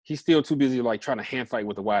 So he's still too busy like trying to hand fight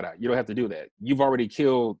with the wideout. You don't have to do that. You've already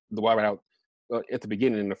killed the wideout at the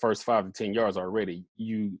beginning in the first 5 to 10 yards already.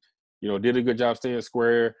 You did a good job staying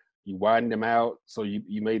square. You widened him out, so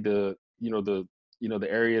you made the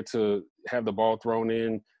area to have the ball thrown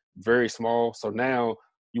in very small. So now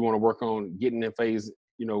you want to work on getting in phase,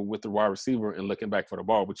 with the wide receiver and looking back for the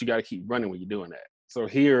ball. But you got to keep running when you're doing that. So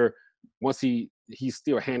here, once he's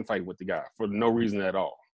still hand fighting with the guy for no reason at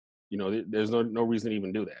all. There's no reason to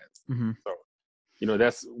even do that. Mm-hmm. So,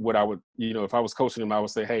 that's what I would, if I was coaching him, I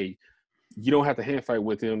would say, hey, you don't have to hand fight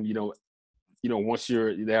with him. Once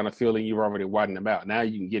you're down the field and you've already widened him out, now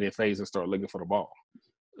you can get in phase and start looking for the ball.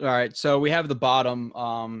 All right, so we have the bottom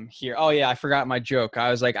here. Oh, yeah, I forgot my joke. I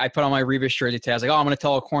was like, I put on my Revis jersey today. I was like, I'm going to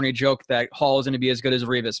tell a corny joke that Hall is going to be as good as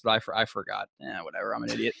Revis, but I forgot. Whatever, I'm an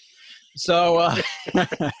idiot. So,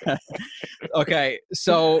 okay,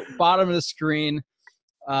 so bottom of the screen.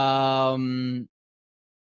 This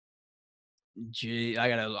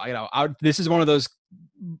is one of those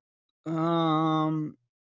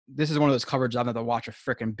coverages I've had to watch a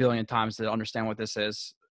freaking billion times to understand what this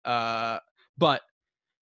is. But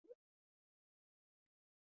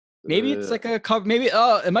maybe it's like a cover. Maybe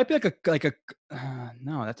it might be like a.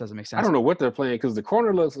 No, that doesn't make sense. I don't know what they're playing because the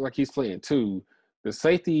corner looks like he's playing 2. The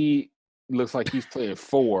safety looks like he's playing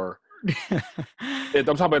 4. I'm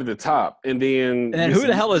talking about at the top, and then who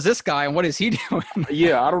the hell is this guy, and what is he doing?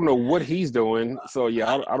 I don't know what he's doing. So I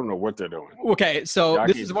don't know what they're doing. Okay, so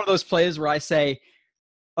this is one of those plays where I say,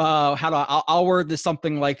 I'll word this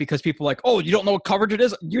something like, because people are like, oh, you don't know what coverage it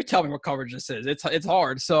is? You tell me what coverage this is. It's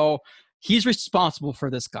hard. So he's responsible for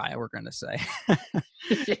this guy, we're going to say.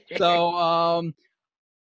 So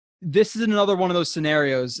this is another one of those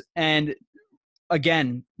scenarios. And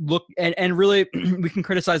again, look, and really, we can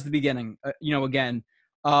criticize the beginning. Again,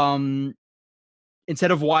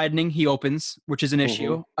 instead of widening, he opens, which is an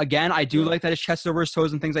issue. Again, I do like that his chest is over his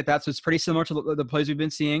toes and things like that. So it's pretty similar to the plays we've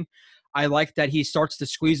been seeing. I like that he starts to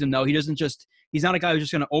squeeze him, though. He's not a guy who's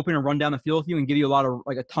just going to open and run down the field with you and give you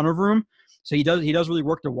a ton of room. So he does really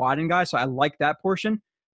work to widen guys. So I like that portion.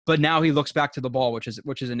 But now he looks back to the ball, which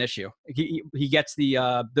is an issue. He gets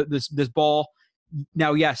this ball.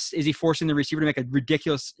 Now, yes, is he forcing the receiver to make a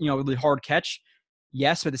ridiculous, really hard catch?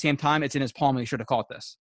 Yes, but at the same time, it's in his palm and he should have caught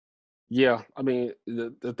this. Yeah, I mean,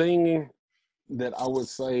 the thing that I would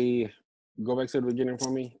say, go back to the beginning for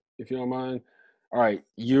me, if you don't mind. All right,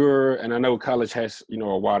 and I know college has,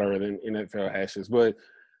 a wider than NFL hashes, but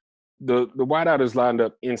the wideout is lined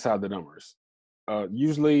up inside the numbers.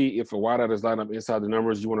 Usually, if a wideout is lined up inside the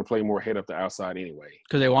numbers, you want to play more head up the outside anyway.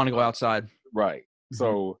 Because they want to go outside. Right. Mm-hmm.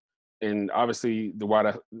 So, and obviously, the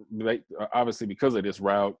wideout, obviously because of this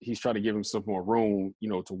route, he's trying to give him some more room,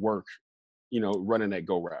 to work, running that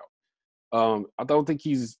go route. I don't think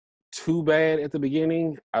he's too bad at the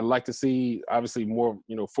beginning. I'd like to see, obviously, more,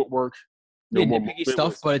 footwork. More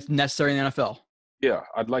stuff, but it's necessary in the NFL. Yeah,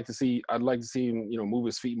 I'd like to see him, move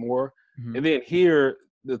his feet more. Mm-hmm. And then here,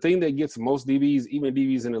 the thing that gets most DBs, even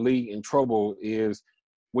DBs in the league, in trouble is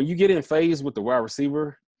when you get in phase with the wide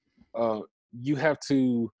receiver, you have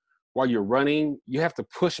to, while you're running, you have to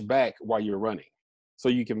push back while you're running so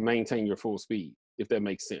you can maintain your full speed, if that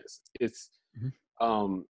makes sense. It's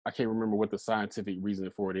I can't remember what the scientific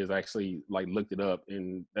reason for it is. I actually looked it up,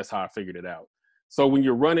 and that's how I figured it out. So when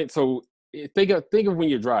you're running, think of when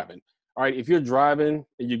you're driving. All right, if you're driving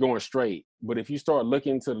and you're going straight, but if you start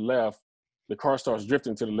looking to the left, the car starts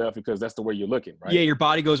drifting to the left because that's the way you're looking, right? Yeah, your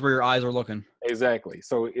body goes where your eyes are looking. Exactly.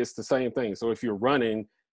 So it's the same thing. So if you're running,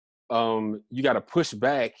 you got to push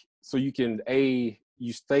back so you can you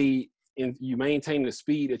maintain the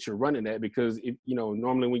speed that you're running at, because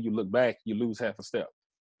normally when you look back, you lose half a step.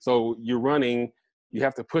 So you're running, you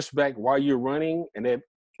have to push back while you're running, and that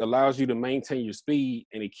allows you to maintain your speed,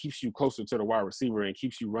 and it keeps you closer to the wide receiver and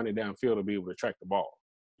keeps you running downfield to be able to track the ball.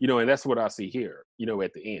 And that's what I see here,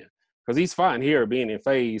 at the end. Because he's fine here being in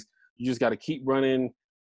phase. You just got to keep running,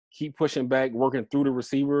 keep pushing back, working through the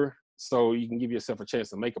receiver so you can give yourself a chance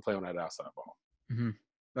to make a play on that outside ball. Mm-hmm.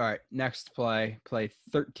 All right, next play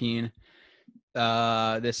 13.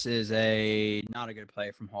 This is not a good play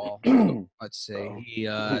from Hall. Let's see. He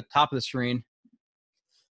top of the screen.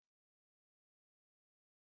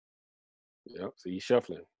 Yep, so he's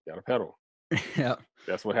shuffling. Got to pedal. Yeah.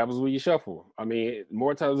 That's what happens when you shuffle. I mean,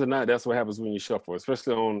 more times than not, that's what happens when you shuffle,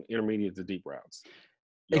 especially on intermediate to deep routes.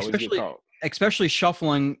 Especially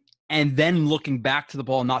shuffling and then looking back to the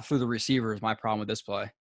ball, not through the receiver, is my problem with this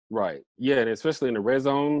play. Right. Yeah, and especially in the red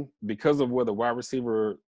zone, because of where the route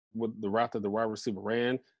that the wide receiver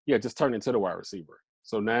ran, just turn into the wide receiver.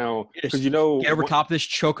 So now, because get over top of this,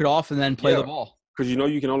 choke it off, and then play the ball. Because you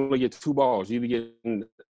can only get two balls. You either get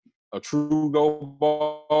a true go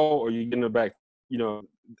ball or you get in the back.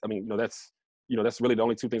 That's really the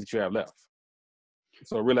only two things that you have left.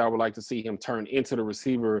 So really, I would like to see him turn into the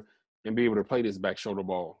receiver and be able to play this back shoulder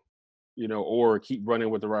ball, or keep running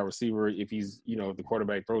with the wide receiver if he's, if the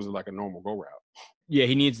quarterback throws it like a normal go route.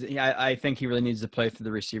 Yeah, I think he really needs to play through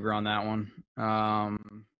the receiver on that one.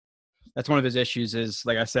 That's one of his issues is,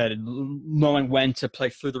 like I said, knowing when to play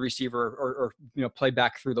through the receiver or play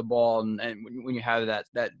back through the ball. And when you have that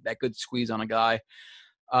good squeeze on a guy.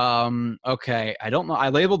 Okay. I don't know. I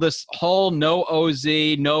labeled this Hall, no OZ,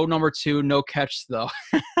 no number 2, no catch though.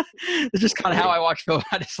 It's just kind of how I watch film.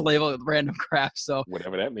 I just label it with random crap. So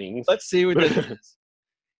whatever that means. Let's see what this is.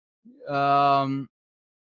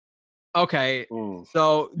 Okay.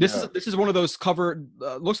 So this is one of those cover,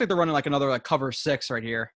 looks like they're running another cover 6 right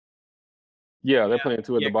here. Yeah, they're playing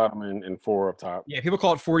 2 at the bottom and 4 up top. Yeah, people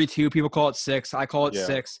call it 42. People call it 6. I call it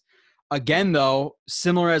 6. Again, though,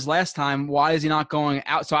 similar as last time, why is he not going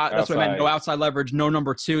out? So that's what I meant. No outside leverage, no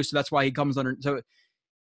number 2. So that's why he comes under. So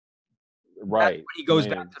right, when he goes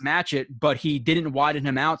back to match it, but he didn't widen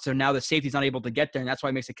him out. So now the safety's not able to get there, and that's why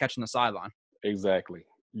he makes a catch on the sideline. Exactly.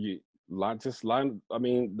 The wide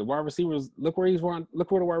receivers. Look where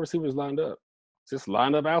the wide receivers lined up. Just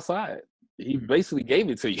lined up outside. He basically gave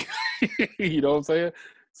it to you. You know what I'm saying?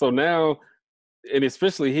 So now, and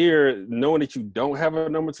especially here, knowing that you don't have a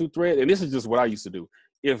number 2 threat, and this is just what I used to do.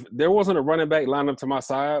 If there wasn't a running back lined up to my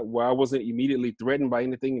side where I wasn't immediately threatened by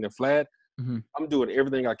anything in the flat, I'm doing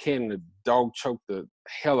everything I can to dog choke the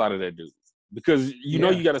hell out of that dude. Because you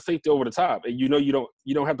got a safety over the top, and you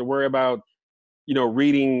don't have to worry about,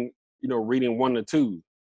 reading 1 to 2.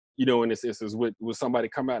 in this instance with somebody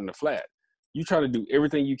come out in the flat. You try to do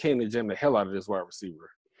everything you can to jam the hell out of this wide receiver,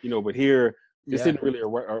 but here this isn't really a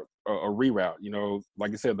reroute.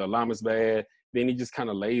 Like I said, the alignment's bad. Then he just kind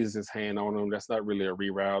of lays his hand on him. That's not really a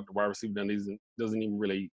reroute. The wide receiver doesn't even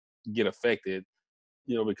really get affected,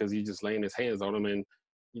 because he's just laying his hands on him, and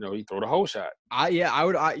he throw the whole shot.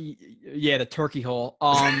 The turkey hole.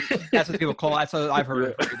 That's what people call it. That's what I've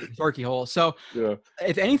heard of the turkey hole. So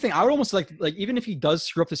if anything, I would almost like even if he does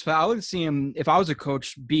screw up this foul, I would see him, if I was a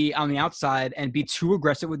coach, be on the outside and be too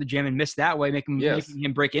aggressive with the jam and miss that way, making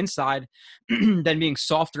him break inside than being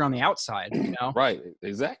softer on the outside, Right.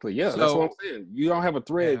 Exactly. Yeah. So, that's what I'm saying. You don't have a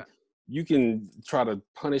thread. Yeah. You can try to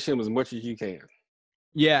punish him as much as you can.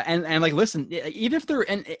 Yeah. And like, listen, even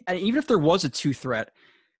if there was a 2 threat,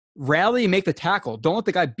 rally and make the tackle. Don't let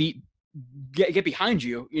the guy get behind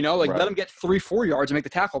you, let him get 3-4 yards and make the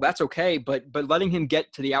tackle. That's okay. But letting him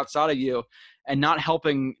get to the outside of you and not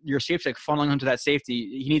helping your safety, like funneling him to that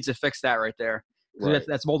safety, he needs to fix that right there. Right.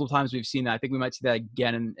 That's multiple times we've seen that. I think we might see that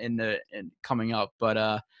again in coming up. But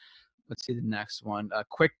let's see the next one.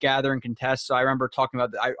 Quick gather and contest. So I remember talking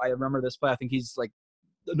about I remember this play. I think he's like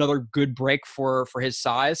another good break for his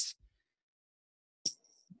size.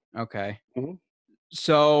 Okay. Mm-hmm.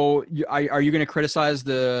 So are you going to criticize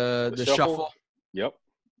the shuffle? Yep.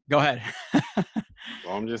 Go ahead.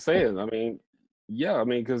 Well, I'm just saying.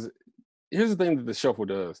 Because here's the thing that the shuffle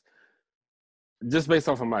does. Just based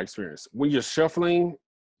off of my experience, when you're shuffling,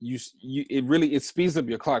 it speeds up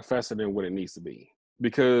your clock faster than what it needs to be.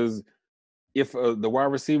 Because if the wide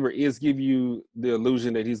receiver is give you the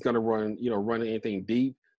illusion that he's going to run anything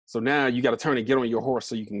deep, so now you got to turn and get on your horse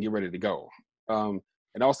so you can get ready to go.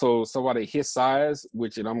 And also somebody his size,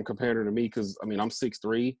 which I'm comparing to me because, I'm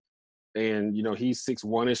 6'3", and, he's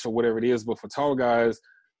 6'1"-ish or whatever it is. But for tall guys,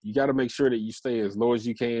 you got to make sure that you stay as low as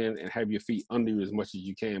you can and have your feet under you as much as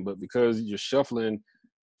you can. But because you're shuffling,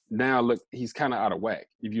 now look, he's kind of out of whack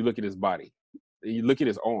if you look at his body. You look at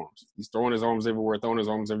his arms. He's throwing his arms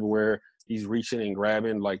everywhere. He's reaching and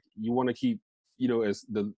grabbing. Like, you want to keep, you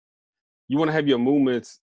want to have your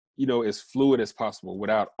movements as fluid as possible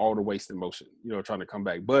without all the wasted motion, trying to come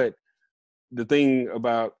back. But the thing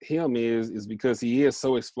about him is because he is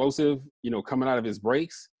so explosive, coming out of his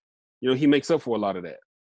breaks, he makes up for a lot of that,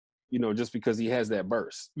 just because he has that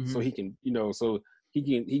burst. Mm-hmm. So he can,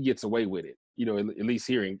 he gets away with it, at least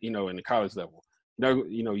here in the college level.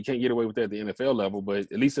 You can't get away with that at the NFL level, but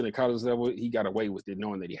at least in the college level, he got away with it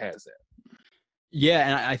knowing that he has that. Yeah,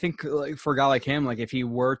 and I think for a guy like him, like if he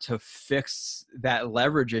were to fix that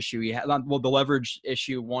leverage issue, the leverage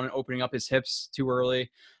issue, one, opening up his hips too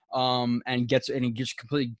early, and he just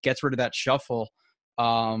completely gets rid of that shuffle.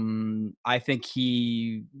 I think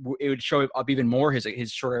it would show up even more his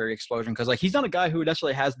short area explosion, because like he's not a guy who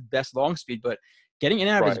necessarily has the best long speed, but getting in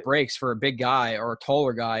and out of his breaks for a big guy or a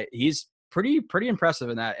taller guy, he's pretty impressive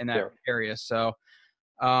in that area. So,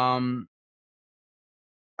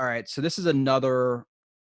 all right, so this is another.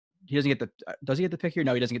 He doesn't get does he get the pick here?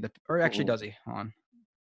 No, he doesn't get or actually does he? Hold on.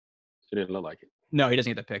 It didn't look like it. No, he doesn't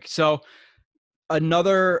get the pick. So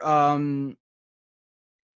another.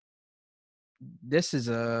 This is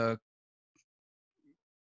a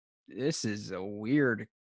weird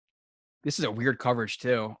coverage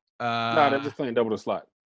too. No, they're just playing double the slot.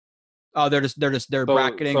 Oh, they're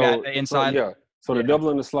bracketing that inside. So they're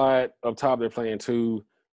doubling the slide up top. They're playing 2.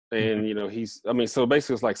 And, so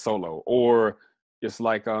basically it's like solo, or it's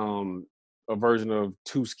like a version of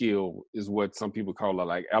 2 skill is what some people call it.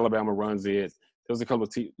 Like Alabama runs it. There's a couple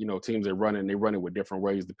of teams that run it, and they run it with different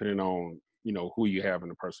ways depending on, who you have in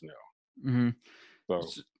the personnel. Mm-hmm.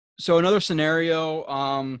 So another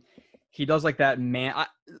scenario, he does like that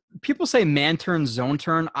people say man turn, zone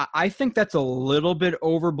turn. I think that's a little bit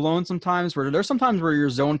overblown sometimes, where there's sometimes where your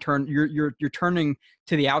zone turn, you're turning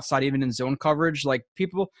to the outside even in zone coverage. Like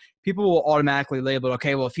people will automatically label it,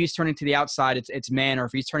 okay, well, if he's turning to the outside, it's man, or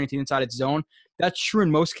if he's turning to the inside, it's zone. That's true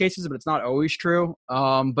in most cases, but it's not always true.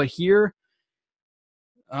 But here,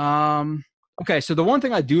 okay, so the one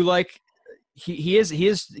thing I do like, he is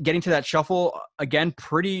getting to that shuffle again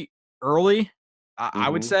pretty early. I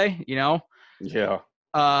would say, Yeah.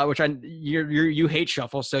 Which you hate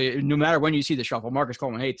shuffle, so no matter when you see the shuffle, Marcus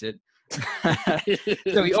Coleman hates it.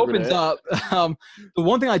 So he opens up. The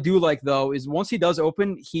one thing I do like though is once he does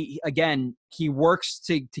open, he works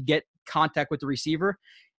to get contact with the receiver,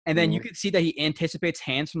 and then you can see that he anticipates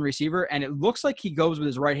hands from the receiver, and it looks like he goes with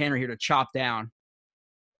his right hander here to chop down.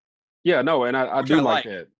 Yeah, no, and I do like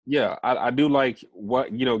that. Yeah, I do like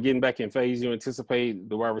what, getting back in phase. You anticipate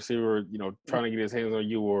the wide receiver, trying to get his hands on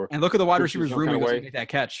you, and look at the wide receiver's room to make that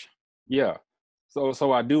catch. Yeah,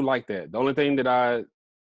 so I do like that. The only thing that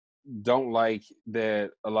don't like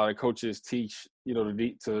that a lot of coaches teach,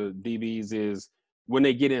 to DBs is when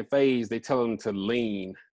they get in phase, they tell them to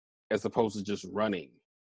lean as opposed to just running.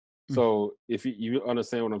 So if you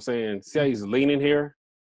understand what I'm saying, see how he's leaning here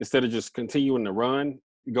instead of just continuing to run.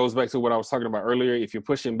 It goes back to what I was talking about earlier. If you're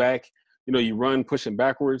pushing back, you run pushing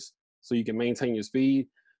backwards so you can maintain your speed.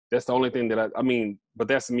 That's the only thing that I mean, but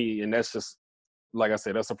that's me, and that's just, like I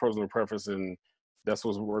said, that's a personal preference, and that's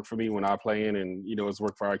what's worked for me when I play in, and it's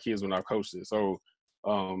worked for our kids when I've coached it. So,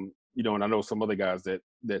 and I know some other guys that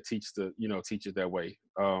teach teach it that way.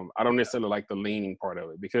 I don't necessarily like the leaning part of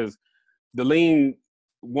it, because the lean,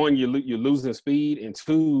 one, you're losing speed, and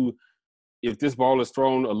two, if this ball is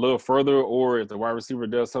thrown a little further, or if the wide receiver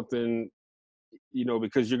does something,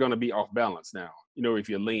 because you're going to be off balance now, if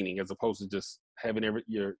you're leaning, as opposed to just having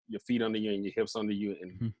your feet under you and your hips under you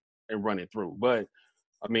and running through. But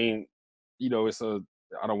I mean, it's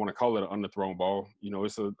I don't want to call it an underthrown ball.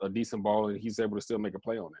 It's a decent ball, and he's able to still make a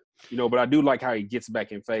play on it. But I do like how he gets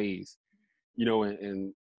back in phase,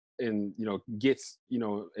 and gets,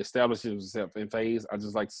 establishes himself in phase. I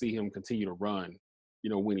just like to see him continue to run,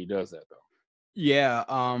 when he does that, though. Yeah.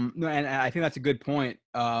 No, and I think that's a good point.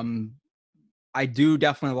 I do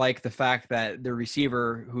definitely like the fact that the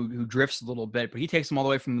receiver who drifts a little bit, but he takes them all the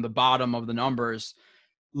way from the bottom of the numbers,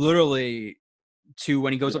 literally, to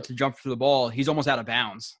when he goes up to jump for the ball, he's almost out of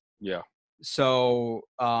bounds. Yeah. So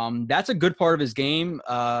that's a good part of his game.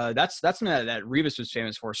 That's something that Revis was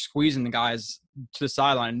famous for, squeezing the guys to the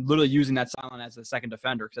sideline, literally using that sideline as the second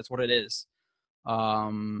defender, because that's what it is.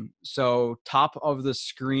 So top of the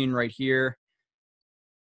screen right here.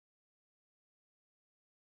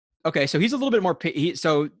 Okay, so he's a little bit more. He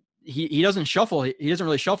doesn't shuffle. He doesn't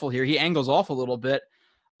really shuffle here. He angles off a little bit,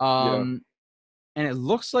 and it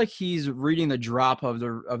looks like he's reading the drop of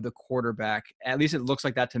the quarterback. At least it looks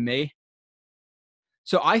like that to me.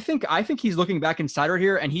 So I think he's looking back inside right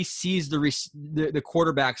here, and he sees the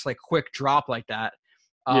quarterback's like quick drop like that.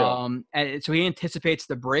 And so he anticipates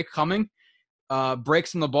the break coming,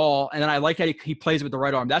 breaks in the ball, and then I like that he plays with the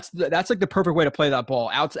right arm. That's like the perfect way to play that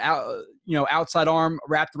ball. Outside arm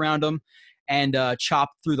wrapped around him, and chop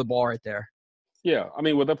through the ball right there. Yeah, I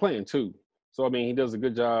mean, well, they're playing too. So I mean, he does a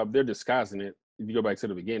good job. They're disguising it. If you go back to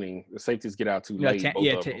the beginning, the safeties get out too late.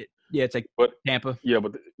 It's like Tampa.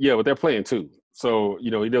 But they're playing too. So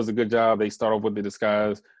he does a good job. They start off with the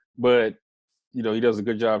disguise, but he does a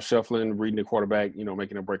good job shuffling, reading the quarterback,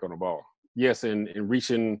 making a break on the ball. Yes, and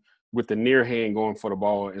reaching with the near hand, going for the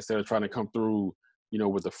ball instead of trying to come through,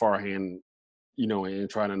 with the far hand, and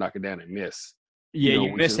trying to knock it down and miss. Yeah,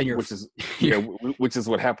 you miss, and which is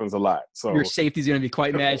what happens a lot. So your safety's going to be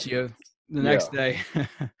quite mad at you the next day,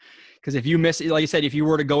 because if you miss, like you said, if you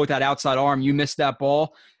were to go with that outside arm, you miss that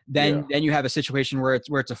ball, then you have a situation where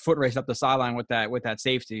it's a foot race up the sideline with that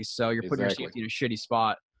safety. So you're putting your safety in a shitty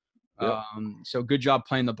spot. Yep. So good job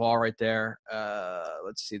playing the ball right there.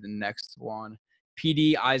 Let's see the next one.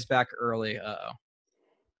 PD eyes back early.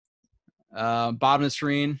 Bottom of the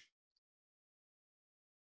screen.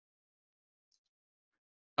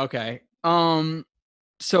 Okay.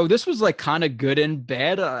 So this was like kind of good and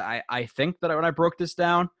bad. I think that when I broke this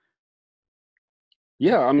down.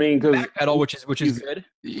 Yeah, I mean, because back pedal, which is good.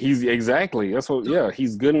 He's exactly. That's what. Yeah,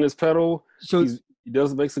 he's good in his pedal. So he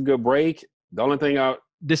makes a good break. The only thing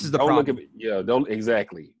this is the problem. Don't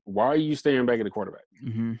exactly. Why are you staring back at the quarterback?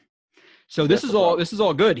 Mm-hmm. So this is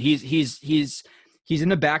all good. He's in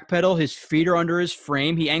the back pedal. His feet are under his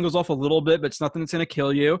frame. He angles off a little bit, but it's nothing that's going to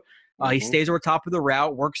kill you. He stays over top of the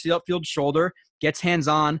route, works the upfield shoulder, gets hands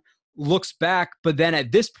on, looks back. But then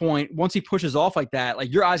at this point, once he pushes off like that,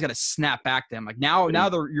 like your eyes got to snap back to him. Like now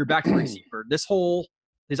you're back to the receiver.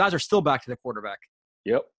 His eyes are still back to the quarterback.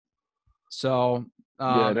 Yep. So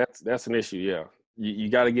that's an issue. Yeah, you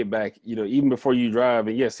got to get back. Even before you drive.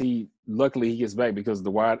 And yes, luckily he gets back because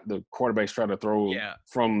the quarterback's trying to throw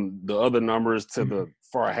from the other numbers to the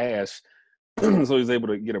far hash, so he's able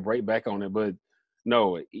to get a break back on it. But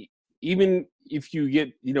no. Even if you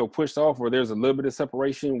get, pushed off where there's a little bit of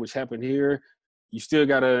separation, which happened here, you still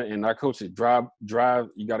got to, and our coach said, drive,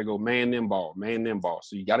 you got to go man them ball.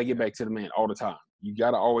 So you got to get back to the man all the time. You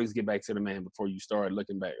got to always get back to the man before you start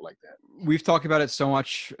looking back like that. We've talked about it so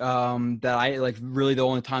much that I like really the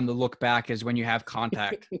only time to look back is when you have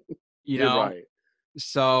contact, Right.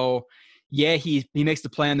 So yeah, he makes the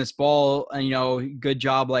play on this ball, and good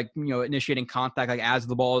job, initiating contact, as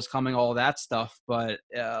the ball is coming, all that stuff. But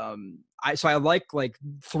I like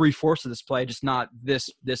 3/4 of this play, just not this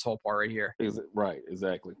whole part right here. Right,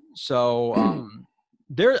 exactly. So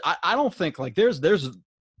I don't think there's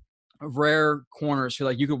rare corners who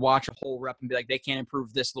you could watch a whole rep and be like they can't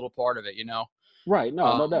improve this little part of it, Right.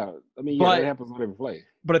 No, no doubt. I mean, yeah, that But happens on every play.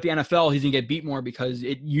 But at the NFL, he's gonna get beat more because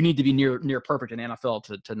you need to be near perfect in the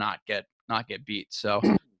NFL to not get beat. So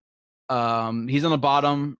he's on the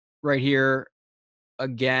bottom right here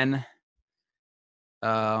again.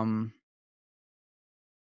 It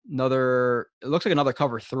looks like another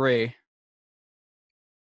cover 3.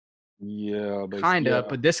 Yeah, Kinda,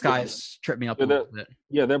 but this guy's tripped me up a little bit.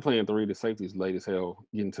 Yeah, they're playing 3. The safety's late as hell,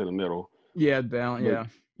 getting to the middle. Yeah, But, yeah.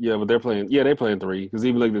 Yeah, but they're playing 3 because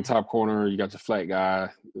even like the top corner, you got your flat guy.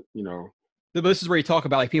 You know. But this is where you talk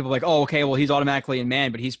about like people like, oh, okay, well he's automatically in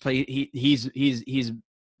man, but he's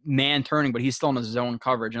man turning, but he's still in the zone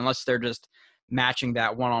coverage unless they're just matching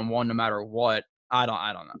that 1-on-1 no matter what. I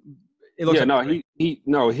don't know. It looks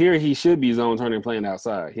here he should be zone turning playing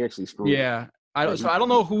outside. He actually screwed. Yeah. I don't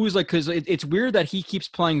know who's like, because it's weird that he keeps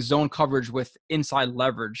playing zone coverage with inside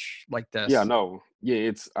leverage like this. Yeah, no. Yeah,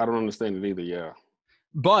 I don't understand it either. Yeah.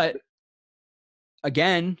 But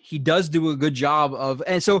again, he does do a good job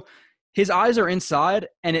and so his eyes are inside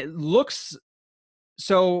and it looks,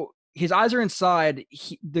 so his eyes are inside.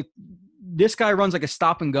 This guy runs like a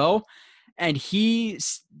stop and go and he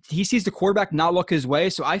sees the quarterback not look his way.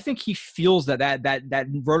 So I think he feels that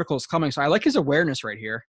vertical is coming. So I like his awareness right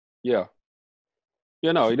here. Yeah.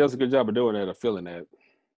 Yeah, no, he does a good job of doing that, of feeling that.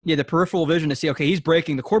 Yeah, the peripheral vision to see, okay, he's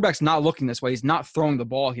breaking. The quarterback's not looking this way. He's not throwing the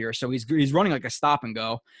ball here. So he's running like a stop and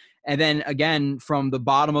go. And then, again, from the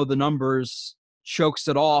bottom of the numbers, chokes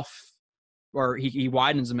it off, or he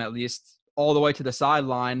widens them at least, all the way to the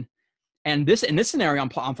sideline. And in this scenario, I'm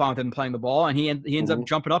fine with him playing the ball, and he ends up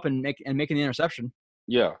jumping up and making the interception.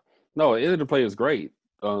 Yeah. No, the end of the play is great.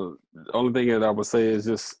 The only thing that I would say is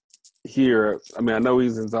just here, I mean, I know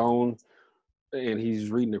he's in zone, and he's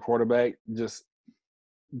reading the quarterback.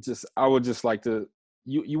 I would just like to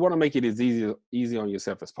you want to make it as easy on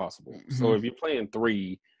yourself as possible. Mm-hmm. So if you're playing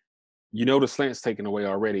 3, you know the slant's taken away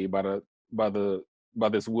already by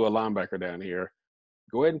this Will linebacker down here.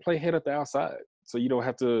 Go ahead and play head at the outside. So you don't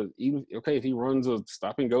have to if he runs a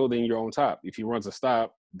stop and go, then you're on top. If he runs a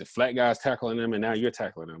stop, the flat guy's tackling him and now you're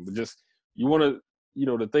tackling him. But just you want to,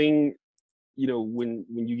 the thing, when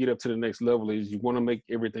you get up to the next level is you want to make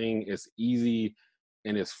everything as easy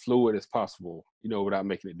and as fluid as possible, without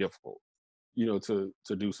making it difficult, to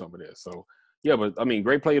do some of this. So, yeah, but, I mean,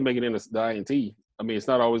 great play to make it in the INT. I mean, it's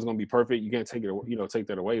not always going to be perfect. You can't take it, take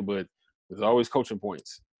that away, but there's always coaching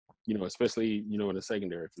points, especially, in the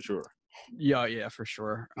secondary for sure. Yeah, for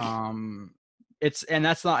sure. It's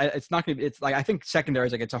like, I think secondary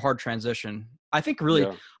is like, it's a hard transition. I think really,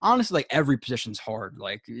 honestly, like every position's hard.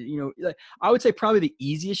 Like, I would say probably the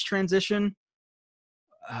easiest transition,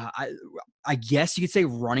 I guess you could say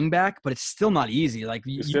running back, but it's still not easy. Like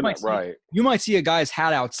you might see a guy's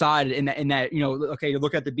hat outside in that, okay, you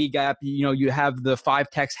look at the B gap, you have the 5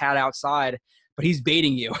 techs hat outside, but he's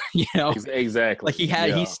baiting you, Exactly. Like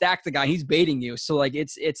he stacked the guy, he's baiting you. So like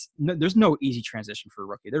there's no easy transition for a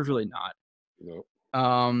rookie. There's really not. Nope.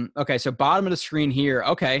 Okay. So bottom of the screen here.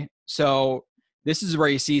 Okay. So this is where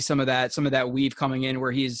you see some of that weave coming in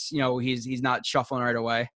where he's not shuffling right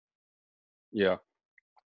away. Yeah.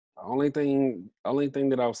 Only thing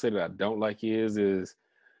that I'll say that I don't like is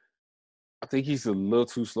I think he's a little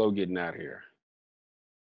too slow getting out here.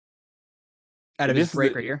 Out of his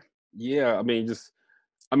break right here? Yeah, I mean,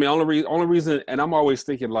 only reason, and I'm always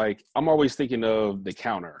thinking of the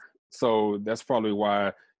counter. So that's probably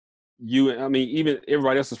why even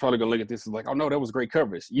everybody else is probably going to look at this and like, oh no, that was great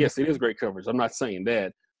coverage. Yes, it is great coverage. I'm not saying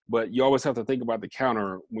that, but you always have to think about the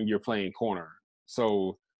counter when you're playing corner.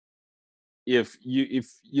 So if you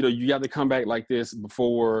got to come back like this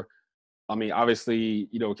before, I mean, obviously,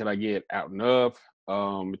 can I get out and up?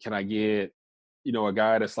 Can I get, a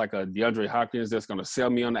guy that's like a DeAndre Hopkins that's going to sell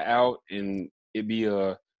me on the out and it'd be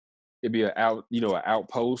a out, an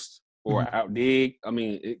outpost or an out dig. I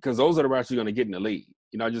mean, because those are the routes you're going to get in the league.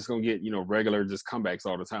 You're not just going to get, regular just comebacks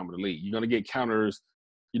all the time in the league. You're going to get counters,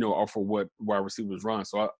 off of what wide receivers run.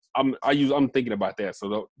 So I'm thinking about that. So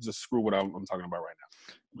don't just screw what I'm talking about right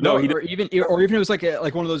now. No, or even it was like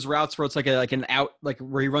one of those routes where it's like an out, like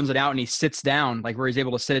where he runs it out and he sits down, like where he's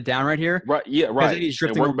able to sit it down right here. Right. Yeah. Right. He's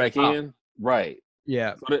drifting and work back in. Right.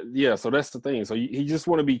 Yeah. So that's the thing. So you just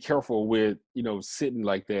want to be careful with sitting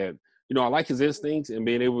like that. I like his instincts and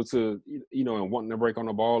being able to and wanting to break on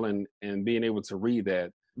the ball and being able to read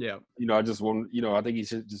that. Yeah. I just want I think he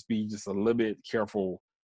should just be just a little bit careful.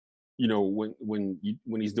 When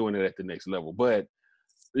he's doing it at the next level, but.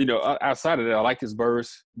 Outside of that, I like his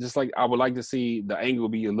burst. Just like I would like to see the angle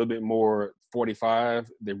be a little bit more 45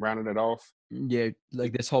 than rounding it off. Yeah,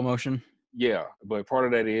 like this whole motion. Yeah, but part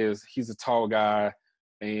of that is he's a tall guy,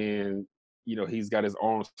 and he's got his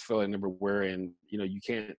arms filling everywhere, and you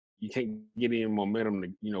can't get any momentum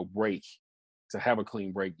to break, to have a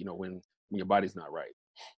clean break, when your body's not right.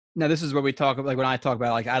 Now, this is what we talk about. Like when I talk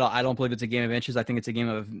about, like, I don't believe it's a game of inches. I think it's a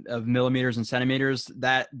game of millimeters and centimeters.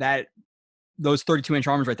 Those 32-inch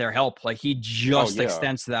arms right there help. Like he just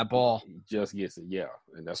extends to that ball. He just gets it, yeah,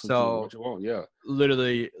 and that's what you want, yeah.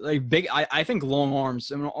 Literally, like big. I think long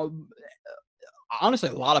arms. I mean, honestly,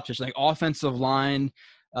 a lot of positions, like offensive line,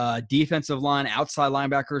 defensive line, outside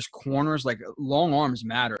linebackers, corners. Like long arms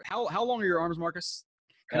matter. How long are your arms, Marcus?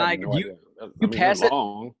 You pass it?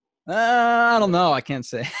 Long. I don't know. I can't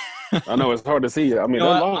say. I know it's hard to see. I mean,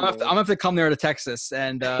 I'm gonna have to come there to Texas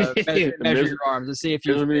and measure your arms and see if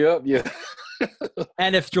you measure me up. Yeah.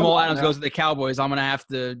 And if Jamal Adams goes to the Cowboys, I'm gonna have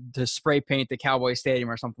to spray paint the Cowboy Stadium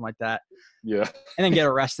or something like that. Yeah. And then get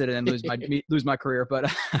arrested and then lose my career. But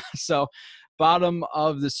so, bottom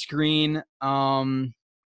of the screen,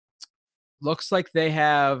 looks like they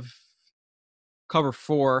have cover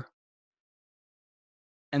 4,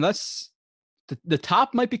 and the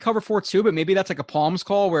top might be cover 4 too, but maybe that's like a Palms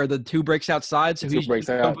call where the 2 breaks outside. So he breaks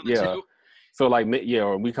out, yeah. 2. So like, yeah,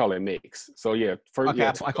 or we call it mix. So yeah, first, okay,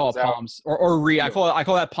 I call it Palms or read. Yeah. I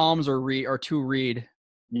call that Palms or 2 read.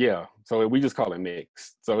 Yeah, so we just call it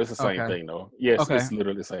mix. So it's the same thing though. Yes, it's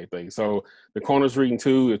literally the same thing. So the corner's reading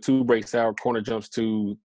 2. If 2 breaks out, corner jumps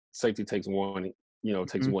 2, safety takes 1.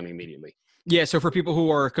 Takes 1 immediately. Yeah, so for people who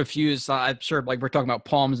are confused, I'm sure like we're talking about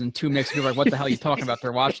Palms and 2 mix. People are like, what the hell are you talking about?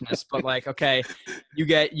 They're watching this, but like, okay, you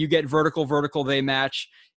get vertical, they match.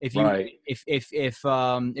 If you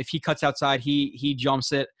if he cuts outside, he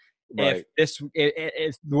jumps it. Right. If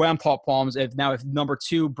the way I'm taught Palms, if number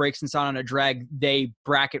 2 breaks inside on a drag, they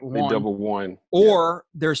bracket 1. They double 1. Or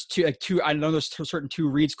there's two. I know there's certain 2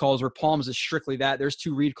 reads calls where Palms is strictly that. There's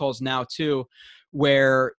 2 read calls now too,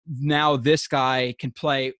 where now this guy can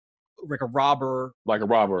play like a robber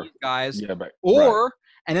guys, and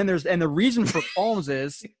then the reason for Palms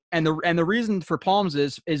is the reason for Palms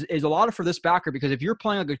is a lot of for this backer, because if you're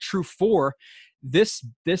playing like a true 4, this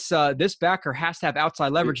backer has to have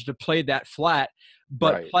outside leverage to play that flat,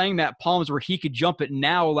 but playing that Palms where he could jump it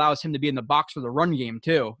now allows him to be in the box for the run game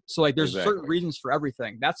too. So like there's certain reasons for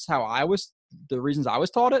everything. That's how the reasons I was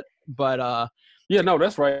taught it, but yeah, no,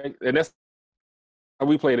 that's right, and that's.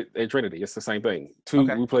 We played at Trinity. It's the same thing.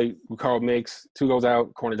 2, we call mix. 2 goes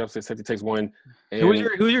out, corner jumps it, safety takes 1. And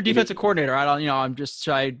who's your defensive coordinator? I don't, I'm just,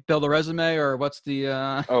 should I build a resume or what's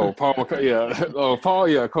the? Paul. Yeah. Paul.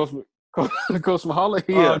 Yeah. Coach Mahalik.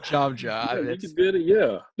 Yeah. Job. You just did it.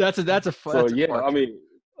 Yeah. That's a. So yeah, I mean,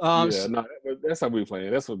 that's how we playing.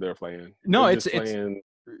 That's what they're playing. No, it's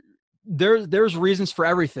there's reasons for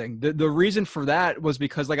everything. The reason for that was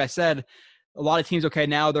because, like I said, a lot of teams,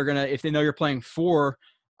 now they're going to, if they know you're playing 4,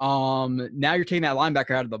 now you're taking that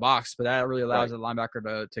linebacker out of the box, but that really allows the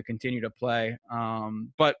linebacker to continue to play.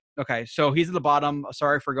 But, okay, so he's at the bottom.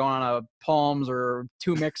 Sorry for going on a Palms or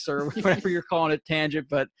 2 mix or whatever you're calling it, tangent,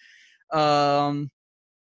 but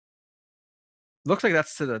looks like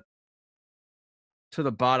that's to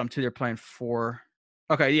the bottom, too. They're playing 4.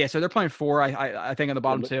 Okay, yeah, so they're playing 4, I think, on the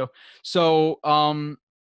bottom, too. So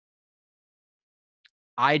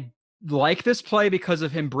I like this play because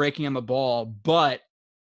of him breaking on the ball, but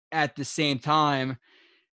at the same time,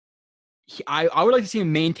 I would like to see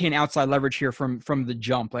him maintain outside leverage here from the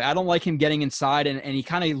jump. Like I don't like him getting inside and he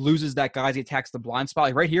kind of loses that guy as he attacks the blind spot.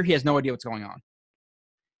 Like right here, he has no idea what's going on.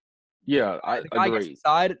 Yeah, I agree. Gets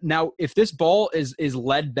inside. Now, if this ball is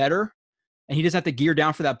led better and he doesn't have to gear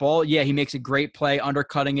down for that ball, yeah, he makes a great play,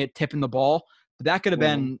 undercutting it, tipping the ball. But that could have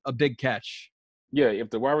been a big catch. Yeah, if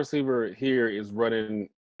the wide receiver here is running,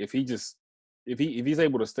 if he's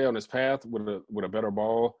able to stay on his path with a better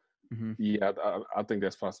ball, yeah, I think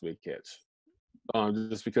that's possibly a catch.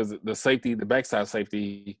 Just because the backside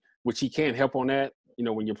safety, which he can't help on that,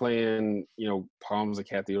 when you're playing, Palms or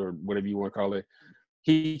Kathy or whatever you want to call it,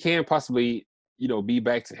 he can possibly, be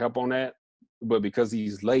back to help on that. But because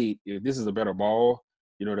he's late, if this is a better ball,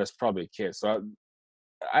 that's probably a catch. So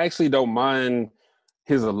I actually don't mind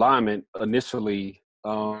his alignment initially.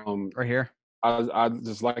 Right here. I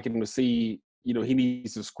just like him to see, he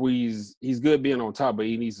needs to squeeze. He's good being on top, but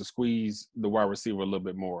he needs to squeeze the wide receiver a little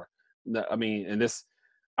bit more. I mean, and this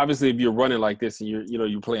obviously, if you're running like this and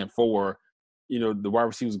you're playing 4, the wide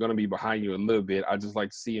receiver is going to be behind you a little bit. I just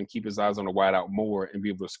like to see him keep his eyes on the wide out more and be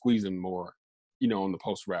able to squeeze him more, on the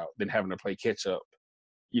post route than having to play catch up,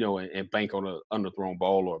 and bank on a underthrown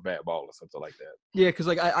ball or a bad ball or something like that. Yeah, because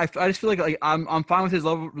like I just feel like I'm fine with his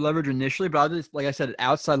leverage initially, but I just, like I said,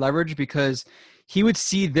 outside leverage, because he would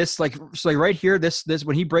see this like right here, this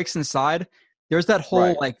when he breaks inside, there's that whole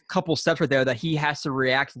Right. like couple steps right there that he has to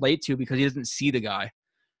react late to because he doesn't see the guy.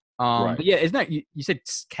 Right. But yeah, isn't that you said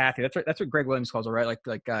Kathy? That's right. That's what Greg Williams calls it, right?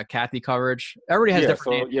 Like Kathy coverage. Everybody has Yeah.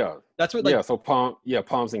 different So names. yeah. That's what like Yeah. So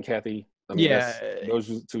Palms and Kathy. I mean, yeah. that's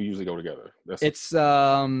those two usually go together. That's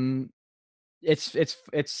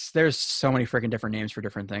It's there's so many freaking different names for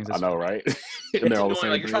different things. I It's know, right? And it's they're all the annoying.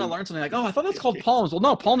 same Like you're trying to thing. learn something like, oh, I thought that's called palms. Well,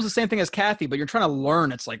 no, palms is the same thing as Kathy, but you're trying to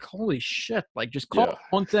learn. It's like, holy shit! Like just call Yeah. it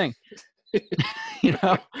one thing. You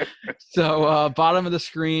know. So bottom of the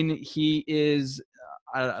screen, he is.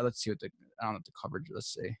 Let's see what I don't know the coverage.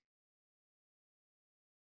 Let's see.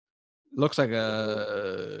 Looks like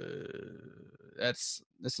this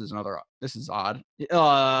is odd.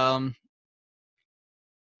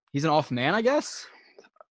 He's an off man, I guess,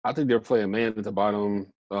 I think they're playing man at the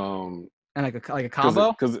bottom. and like a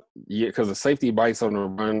combo. Because the safety bites on the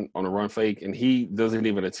run fake, and he doesn't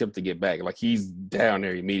even attempt to get back. Like he's down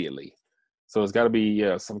there immediately. So it's got to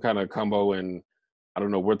be some kind of combo, and I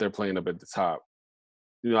don't know what they're playing up at the top.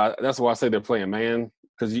 You know, that's why I say they're playing man.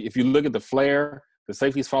 Because if you look at the flare, the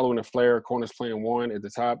safety's following the flare, corner's playing one at the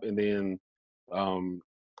top, and then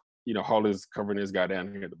Hall is covering this guy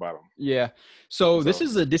down here at the bottom. Yeah. So this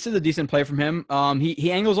is a decent play from him.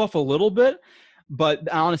 He angles off a little bit, but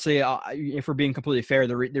honestly, if we're being completely fair,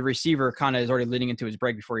 the receiver kind of is already leading into his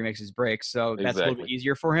break before he makes his break, so that's a little bit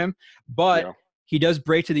easier for him. But he does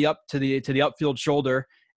break to the upfield shoulder,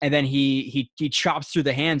 and then he chops through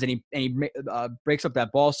the hands and he breaks up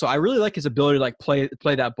that ball. So I really like his ability to like play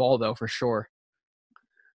that ball though for sure.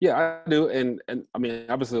 Yeah, I do, and I mean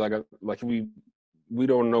obviously like we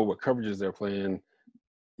don't know what coverages they're playing,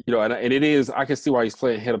 and it is I can see why he's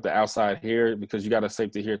playing head up the outside here because you got a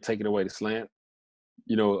safety here taking away the slant,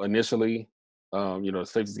 initially, the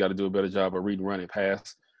safety's got to do a better job of reading, running,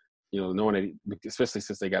 pass, knowing that especially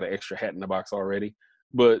since they got an extra hat in the box already,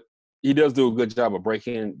 but he does do a good job of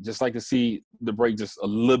breaking. Just like to see the break just a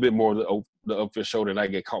little bit more of the upfield shoulder and I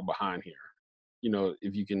get caught behind here,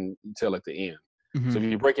 if you can tell at the end. Mm-hmm. So if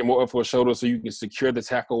you're breaking more upfield shoulder so you can secure the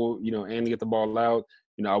tackle, and get the ball out,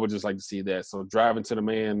 I would just like to see that. So driving to the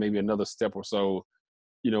man, maybe another step or so,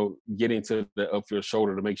 getting to the upfield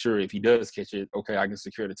shoulder to make sure if he does catch it, okay, I can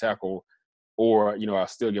secure the tackle or, I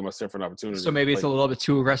still give myself an opportunity. So maybe it's a little bit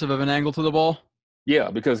too aggressive of an angle to the ball?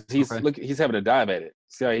 Yeah, because he's having to dive at it.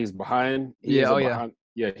 See how he's behind? He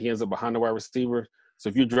ends up behind the wide receiver. So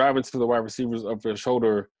if you're driving to the wide receiver's upfield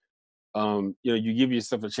shoulder, you give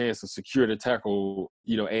yourself a chance to secure the tackle,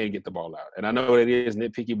 and get the ball out. And I know that is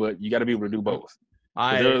nitpicky, but you got to be able to do both.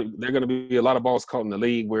 There are going to be a lot of balls caught in the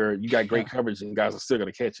league where you got great coverage and guys are still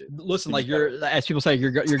going to catch it. Listen, like as people say,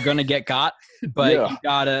 you're going to get got, but you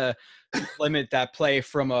got to limit that play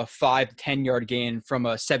from a 5-10 yard gain from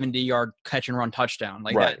a 70-yard catch and run touchdown.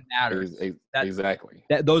 Like that matters. Exactly.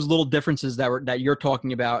 Those little differences that you're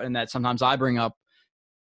talking about and that sometimes I bring up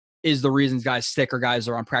is the reasons guys stick or guys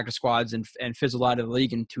are on practice squads and fizzle out of the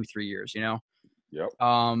league in 2-3 years, Yep.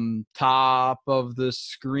 Top of the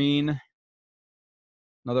screen.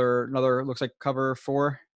 Another looks like cover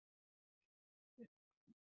 4.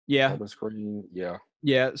 Yeah. Top of the screen. Yeah.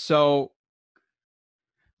 Yeah. So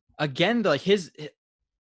again, like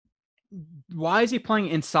why is he playing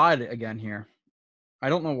inside again here? I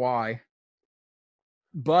don't know why.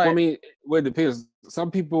 But I mean, it depends.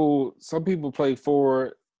 Some people play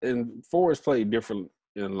 4, and 4 is played different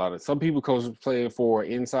in a lot of. Some people coach playing 4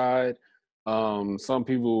 inside. Some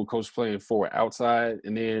people coach playing 4 outside,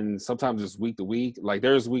 and then sometimes it's week to week. Like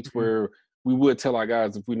there's weeks where we would tell our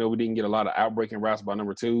guys if we know we didn't get a lot of outbreaking routes by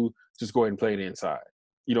number 2, just go ahead and play it inside.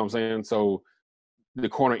 You know what I'm saying? So the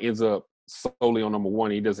corner ends up solely on number 1.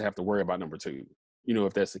 He doesn't have to worry about number 2.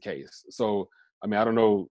 If that's the case. So I mean, I don't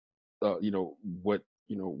know, what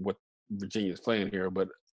Virginia is playing here, but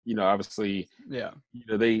obviously,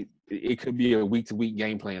 it could be a week to week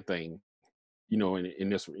game plan thing, in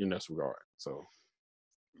this regard. So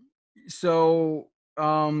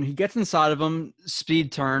he gets inside of him,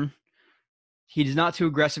 speed turn. He's not too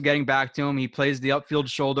aggressive getting back to him. He plays the upfield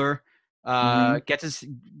shoulder, gets his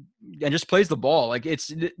and just plays the ball. Like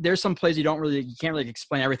there's some plays you can't really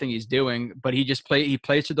explain everything he's doing, but he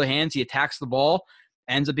plays through the hands. He attacks the ball,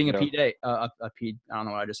 ends up being a PD. I don't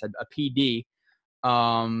know what I just said. A PD.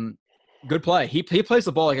 Good play. He plays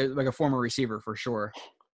the ball like a former receiver for sure.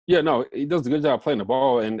 Yeah, no, he does a good job playing the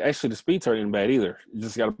ball, and actually the speed turn isn't bad either. You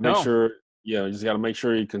just got to make sure. Yeah, you just got to make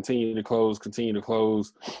sure you continue to close.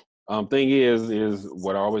 Thing is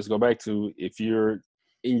what I always go back to. If you're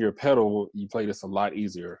in your pedal, you play this a lot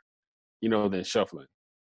easier, than shuffling.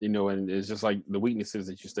 And it's just like the weaknesses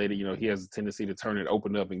that you stated. He has a tendency to turn it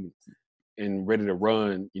open up and ready to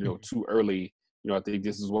run. Too early. I think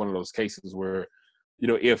this is one of those cases where,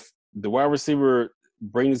 if the wide receiver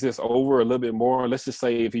brings this over a little bit more, let's just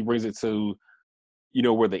say if he brings it to,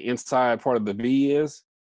 where the inside part of the V is,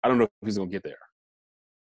 I don't know if he's going to get there.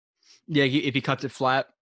 Yeah, if he cuts it flat.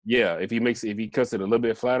 Yeah, if he cuts it a little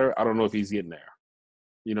bit flatter, I don't know if he's getting there.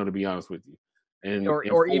 To be honest with you. And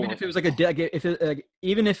or even if it was like a dig,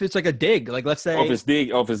 even if it's like a dig, like let's say if it's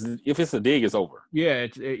a dig, it's over. Yeah,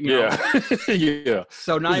 yeah.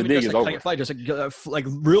 So not even just like cutting it flat, just like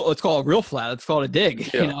real. Let's call it real flat. Let's call it a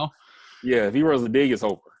dig. Yeah. Yeah, if he runs a dig, it's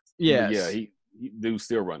over. Yeah. He dude's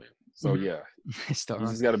still running. So yeah, he just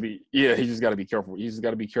got to be. Yeah, he just got to be careful. He's just got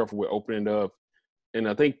to be careful with opening up. And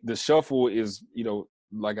I think the shuffle is,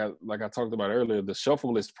 like I talked about earlier, the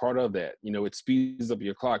shuffle is part of that. It speeds up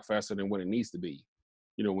your clock faster than what it needs to be.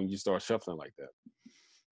 When you start shuffling like that.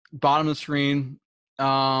 Bottom of the screen.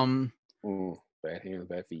 Bad hands,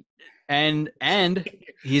 bad feet. And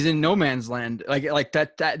he's in no man's land. Like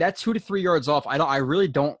that 2 to 3 yards off. I really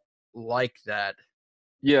don't like that.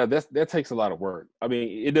 Yeah, that takes a lot of work. I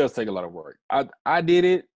mean, it does take a lot of work. I did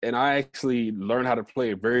it, and I actually learned how to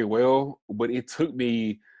play it very well. But it took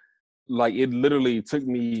me, it literally took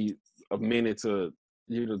me a minute to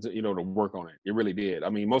work on it. It really did.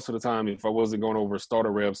 I mean, most of the time, if I wasn't going over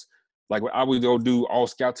starter reps, I would go do all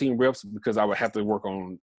scout team reps because I would have to work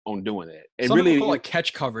on doing that. And some really, people call it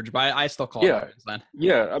catch coverage, but I still call it that.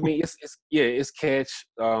 Yeah. I mean, it's catch.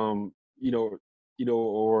 Or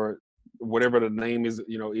whatever the name is,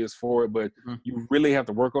 is for it. But you really have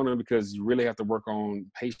to work on it because you really have to work on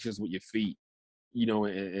patience with your feet,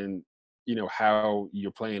 and how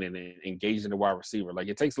you're playing and engaging the wide receiver.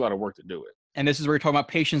 It takes a lot of work to do it. And this is where you're talking about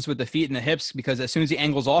patience with the feet and the hips, because as soon as he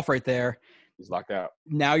angles off right there, he's locked out.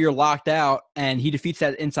 Now you're locked out, and he defeats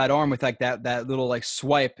that inside arm with that little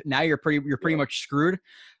swipe. Now you're pretty much screwed.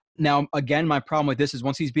 Now again, my problem with this is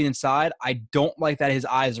once he's being inside, I don't like that his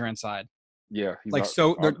eyes are inside. Yeah, his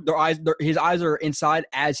eyes are inside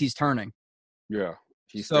as he's turning. Yeah,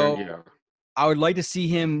 I would like to see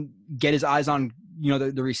him get his eyes on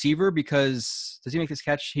the receiver, because does he make this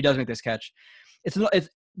catch? He does make this catch. It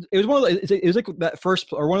was one of those, it was like that first,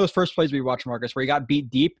 or one of those first plays we watched, Marcus, where he got beat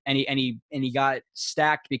deep and he got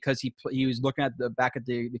stacked because he was looking at the back of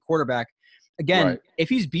the quarterback. Again, if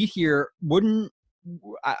he's beat here,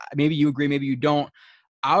 maybe you agree, maybe you don't.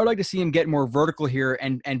 I would like to see him get more vertical here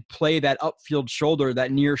and play that upfield shoulder,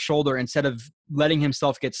 that near shoulder, instead of letting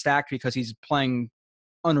himself get stacked because he's playing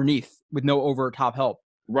underneath with no over top help.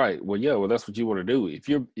 Right. Well, yeah. Well, that's what you want to do. If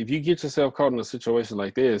you get yourself caught in a situation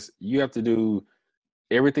like this, you have to do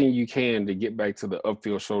everything you can to get back to the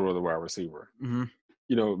upfield shoulder of the wide receiver.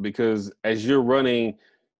 Mm-hmm. Because as you're running,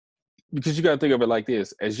 because you got to think of it like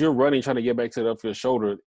this: as you're running, trying to get back to the upfield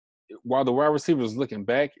shoulder, while the wide receiver is looking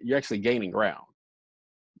back, you're actually gaining ground.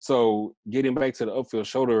 So getting back to the upfield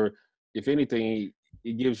shoulder, if anything,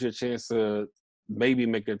 it gives you a chance to maybe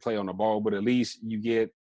make a play on the ball, but at least you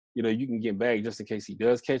get, you can get back just in case he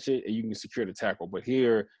does catch it, and you can secure the tackle. But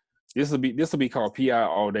here, this will be called PI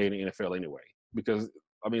all day in the NFL anyway, because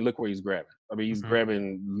I mean, look where he's grabbing. I mean, he's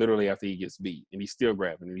grabbing literally after he gets beat, and he's still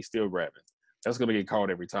grabbing, and he's still grabbing. That's going to get called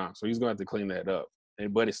every time. So he's going to have to clean that up.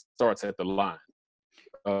 But it starts at the line.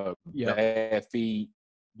 Bad feet,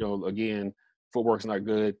 again, footwork's not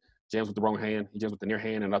good. Jams with the wrong hand. He jams with the near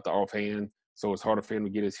hand and not the off hand. So it's harder for him to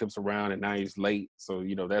get his hips around, and now he's late. So,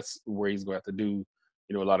 that's where he's going to have to do,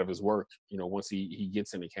 a lot of his work, once he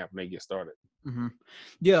gets into camp and they get started. Mm-hmm.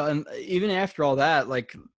 Yeah, and even after all that,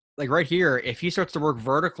 like right here, if he starts to work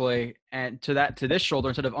vertically and to this shoulder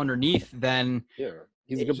instead of underneath, then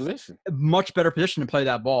he's in a good position. A much better position to play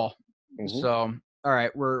that ball. Mm-hmm. So, all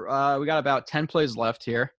right, we got about 10 plays left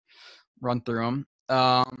here. Run through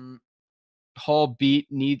them. Hall beat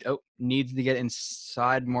needs to get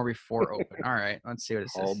inside more before open. All right, let's see what it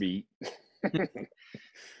says. Hall beat.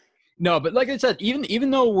 No, but like I said,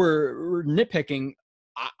 even though we're nitpicking,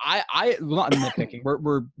 I not nitpicking.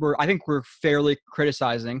 We're I think we're fairly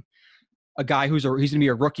criticizing a guy he's going to be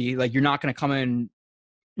a rookie. Like, you're not going to come in,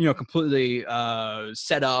 completely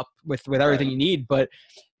set up with everything you need. But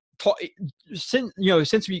since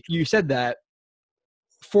you said that,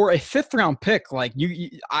 for a 5th round pick, like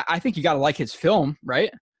I think you got to like his film,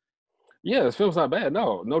 right? Yeah, his film's not bad.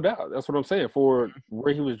 No doubt. That's what I'm saying. For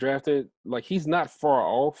where he was drafted, like, he's not far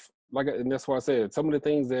off. Like, and that's why I said some of the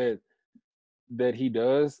things that he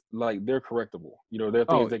does, like, they're correctable. There are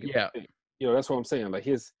things that can, that's what I'm saying. Like,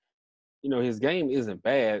 his game isn't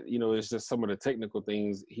bad. It's just some of the technical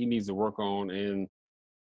things he needs to work on and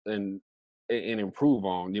improve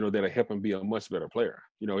on, that'll help him be a much better player.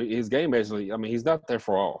 His game actually, I mean, he's not that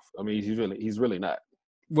far off. I mean, he's really not.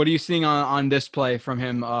 What are you seeing on this play from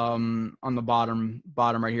him on the bottom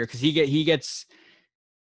right here? Because he gets.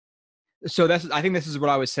 So I think this is what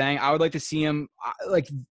I was saying. I would like to see him like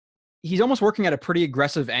he's almost working at a pretty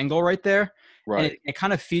aggressive angle right there, and Right. it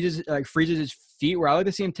kind of freezes his feet. Where I like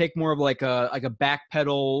to see him take more of like a back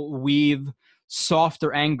pedal weave,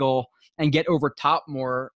 softer angle, and get over top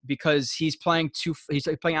more because he's playing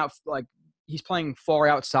far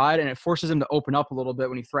outside, and it forces him to open up a little bit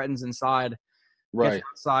when he threatens inside, gets Right.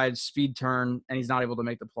 outside, speed turn, and he's not able to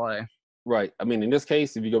make the play. Right. I mean, in this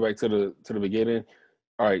case, if you go back to the beginning,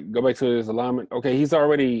 all right, go back to his alignment. Okay, he's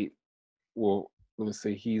already well, let me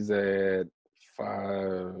see, he's at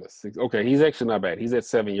 5, 6. Okay, he's actually not bad. He's at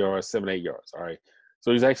 7 yards, 7, 8 yards. All right.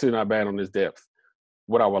 So he's actually not bad on this depth.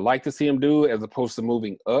 What I would like to see him do, as opposed to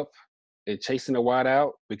moving up and chasing the wide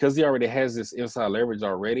out, because he already has this inside leverage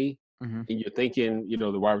already, Mm-hmm. and you're thinking,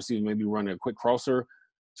 the wide receiver maybe running a quick crosser,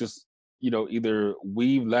 just, either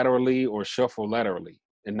weave laterally or shuffle laterally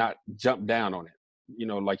and not jump down on it,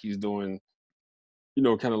 like he's doing,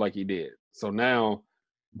 kind of like he did. So now,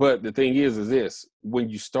 but the thing is this, when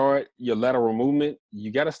you start your lateral movement,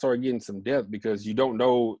 you got to start getting some depth because you don't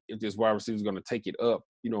know if this wide receiver is going to take it up,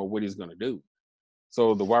 what he's going to do.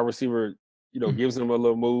 So the wide receiver, gives him a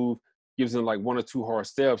little move, gives him like 1 or 2 hard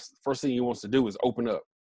steps. First thing he wants to do is open up.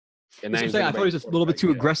 And That's what I'm saying. I thought he was just a little bit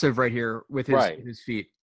too aggressive right here with his feet.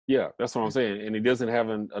 Yeah, that's what I'm saying. And he doesn't have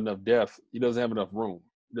enough depth. He doesn't have enough room.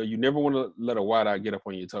 You never want to let a wide out get up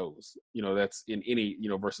on your toes. That's in any,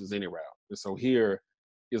 versus any route. And so here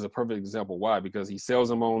is a perfect example why, because he sells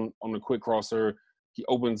him on the quick crosser. He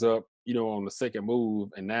opens up, on the second move,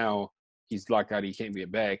 and now he's locked out. He can't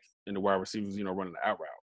get back, and the wide receivers, running the out route.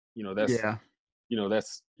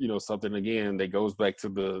 That's something again that goes back to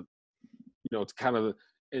the, it's kind of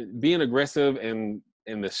being aggressive and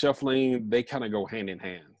the shuffling. They kind of go hand in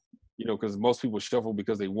hand. Because most people shuffle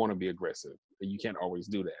because they want to be aggressive. And you can't always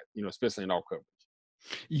do that, especially in all coverage.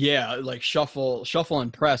 Yeah, like shuffle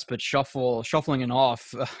and press, but shuffling and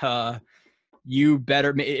off. You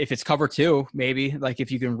better, if it's cover 2, maybe like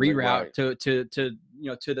if you can reroute to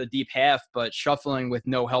to the deep half, but shuffling with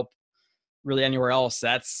no help really anywhere else,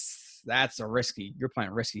 that's a risky. You're playing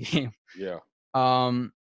a risky game. Yeah.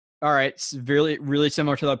 All right, it's really, really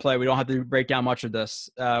similar to that play. We don't have to break down much of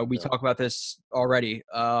this. We talked about this already.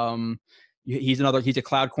 He's a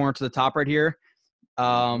cloud corner to the top right here.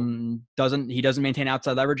 Doesn't maintain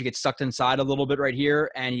outside leverage. He gets sucked inside a little bit right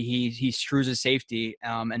here, and he screws his safety.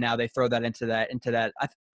 And now they throw that into that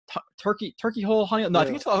turkey hole, honey. No, I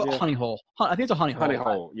think it's a honey hole. I think it's a honey hole. Honey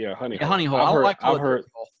hole, yeah, honey hole. Honey hole.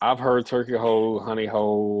 I've heard turkey hole, honey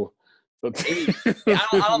hole. I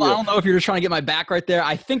don't know if you're just trying to get my back right there.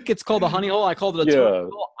 I think it's called a honey hole. I called it a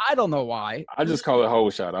turkey hole. I don't know why. I just call it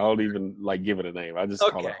hole shot. I don't even give it a name. I just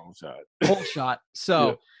call it hole shot. Hole shot.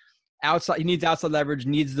 So outside, he needs outside leverage,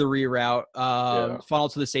 needs the reroute, funnel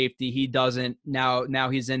to the safety. He doesn't. Now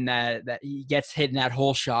he's in that he gets hit in that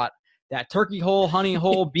hole shot. That turkey hole, honey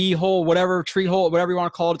hole, bee hole, whatever, tree hole, whatever you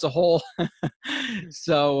want to call it, it's a hole.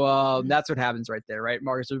 So that's what happens right there, right,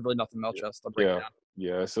 Marcus? There's really nothing else to break down.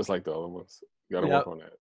 Yeah, it's just like the other ones. You got to work on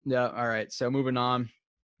that. Yeah, all right. So moving on.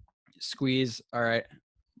 Squeeze. All right.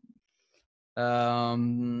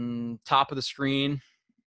 Top of the screen.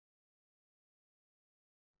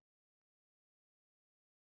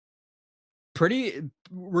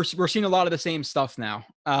 We're seeing a lot of the same stuff now.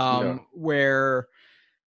 Where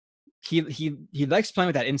he likes playing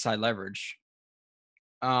with that inside leverage.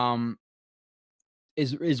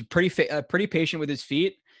 Is pretty patient with his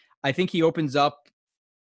feet. I think he opens up.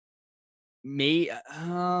 Maybe. I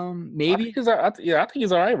think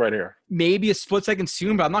he's all right right here. Maybe a split second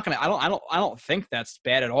soon, but I'm not gonna. I don't think that's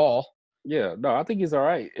bad at all. Yeah, no, I think he's all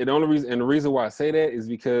right. And the reason why I say that is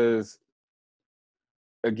because,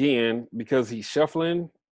 again, because he's shuffling,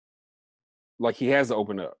 like he has to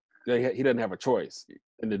open up. He doesn't have a choice.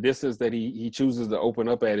 And the distance that he chooses to open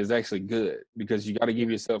up at is actually good because you got to give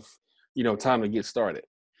yourself, time to get started.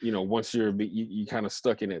 Once you kind of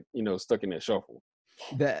stuck in it, stuck in that shuffle.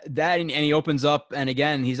 And he opens up, and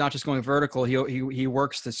again, he's not just going vertical. He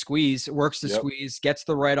works the squeeze, gets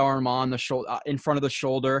the right arm on the shoulder, in front of the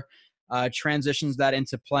shoulder, transitions that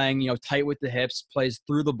into playing, tight with the hips, plays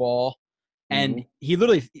through the ball, and he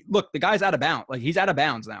literally the guy's out of bounds. Like he's out of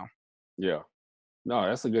bounds now. Yeah, no,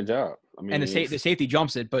 that's a good job. I mean, and the safety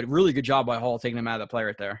jumps it, but really good job by Hall taking him out of the play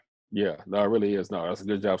right there. Yeah, no, it really is. No, that's a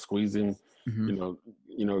good job squeezing. Giving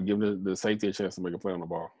the safety a chance to make a play on the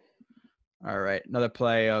ball. All right, another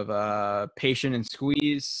play of patient and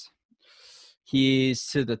squeeze. He's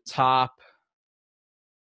to the top.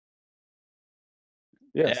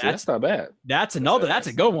 Yeah, that's not bad. That's a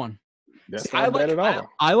good one. That's not bad at all.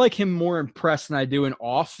 I like him more in press than I do in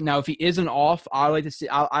off. Now, if he isn't off, I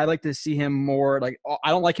like to see him more like I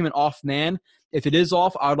don't like him in off man. If it is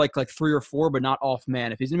off, I would like 3 or 4, but not off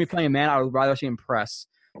man. If he's gonna be playing man, I would rather see him press.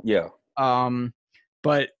 Yeah.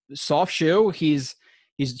 But soft shoe, he's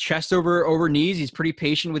chest over knees. He's pretty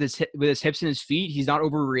patient with his hips and his feet. He's not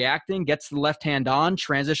overreacting. Gets the left hand on,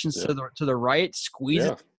 transitions to the right,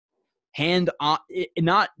 squeezes. Hand on,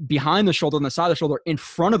 not behind the shoulder, on the side of the shoulder, in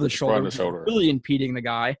front of the shoulder, really impeding the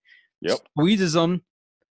guy. Yep. Squeezes him,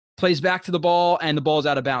 plays back to the ball, and the ball's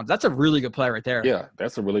out of bounds. That's a really good play right there. Yeah,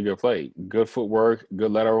 that's a really good play. Good footwork,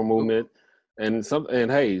 good lateral movement, and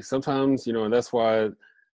hey, sometimes and that's why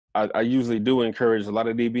I usually do encourage a lot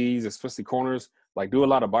of DBs, especially corners, like do a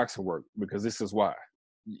lot of boxing work, because this is why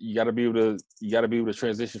you got to be able to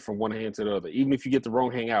transition from one hand to the other. Even if you get the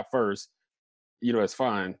wrong hand out first, it's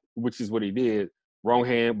fine, which is what he did. Wrong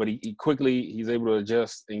hand, but he's able to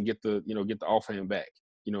adjust and get the offhand back,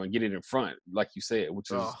 and get it in front, like you said,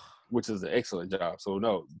 which is an excellent job. So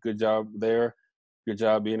no, good job there. Good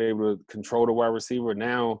job being able to control the wide receiver.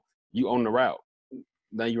 Now you own the route.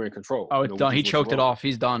 Now you're in control. Oh, it's done. He choked it off.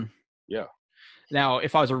 He's done. Yeah. Now,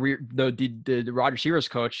 if I was the wide receivers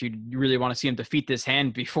coach, you really want to see him defeat this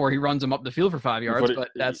hand before he runs him up the field for 5 yards. But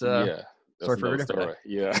that's sorry for a story.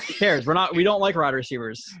 Yeah. Who cares? We don't like wide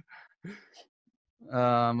receivers.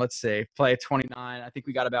 Let's see. Play 29. I think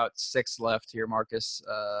we got about 6 left here, Marcus.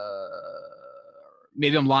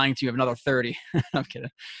 Maybe I'm lying to you. I have another 30. I'm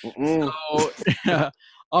kidding. So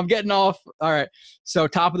I'm getting off. All right. So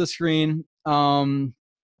top of the screen.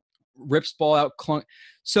 Rips ball out.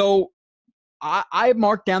 So I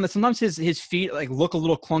marked down that sometimes his feet look a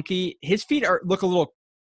little clunky. His feet look a little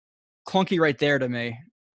clunky right there to me.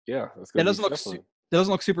 Yeah, that doesn't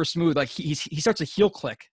look super smooth. Like he starts to heel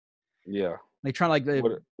click. Yeah, like trying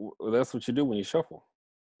to that's what you do when you shuffle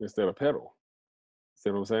instead of pedal. See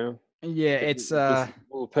what I'm saying? Yeah, it's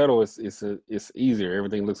pedal. It's easier.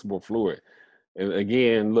 Everything looks more fluid. And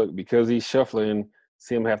again, look, because he's shuffling,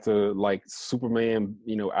 see him have to like Superman,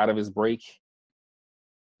 out of his break.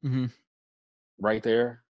 Mm-hmm. Right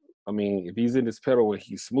there. I mean, if he's in this pedal where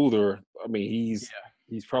he's smoother, I mean,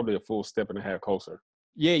 he's probably a full step and a half closer.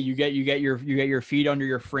 Yeah, you get your feet under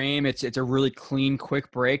your frame. It's a really clean,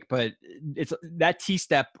 quick break, but it's that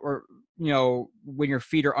T-step or when your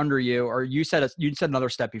feet are under you, or you said another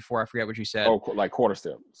step before. I forget what you said. Oh, like quarter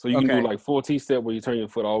step. So you can do like full T-step where you turn your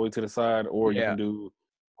foot all the way to the side, or you can do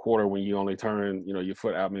quarter when you only turn your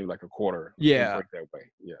foot out maybe like a quarter. Yeah, break that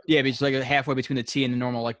way. Yeah, but it's like halfway between the T and the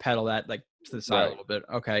normal pedal that to the side a little bit.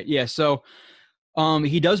 Okay, yeah. So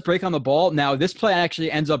he does break on the ball. Now this play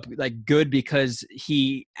actually ends up good because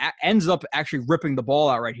he ends up actually ripping the ball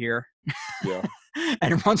out right here. Yeah,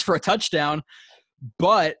 and it runs for a touchdown.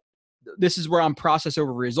 But this is where I'm process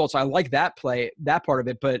over results. I like that play, that part of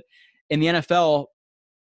it. But in the NFL,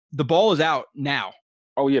 the ball is out now.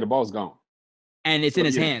 Oh yeah, the ball's gone. And it's in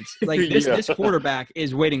his hands. Like this quarterback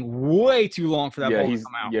is waiting way too long for that ball to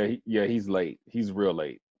come out. Yeah, he's late. He's real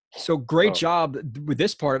late. So great job with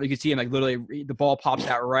this part of it. You can see him literally the ball pops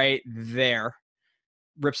out right there,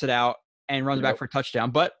 rips it out, and runs back for a touchdown.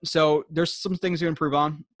 But so there's some things to improve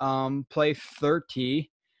on. Play 30.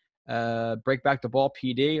 Break back the ball,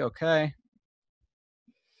 PD. Okay.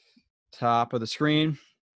 Top of the screen.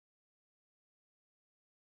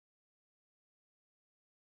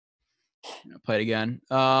 Play it again.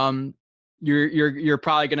 You're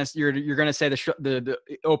probably gonna say the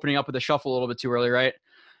opening up with the shuffle a little bit too early, right?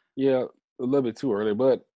 Yeah, a little bit too early,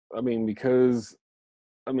 but because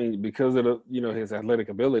of the his athletic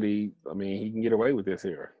ability, he can get away with this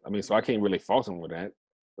here. So I can't really fault him with that.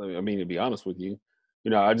 To be honest with you,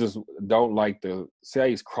 I just don't like see how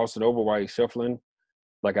he's crossing over while he's shuffling.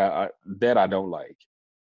 Like I don't like.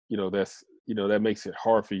 That makes it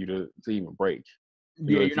hard for you to even break.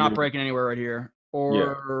 Yeah, you're not breaking anywhere right here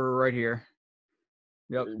or right here.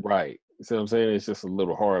 Yep. Right. See what I'm saying? It's just a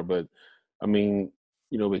little hard, but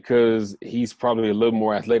because he's probably a little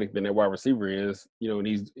more athletic than that wide receiver is, and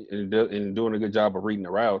he's doing a good job of reading the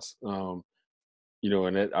routes, and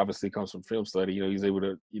that obviously comes from film study. He's able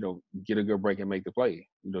to, get a good break and make the play,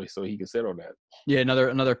 so he can sit on that. Yeah,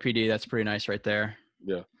 another PD. That's pretty nice right there.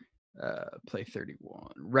 Yeah. Play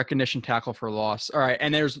 31. Recognition tackle for loss. All right,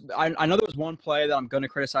 and I know there was one play that I'm going to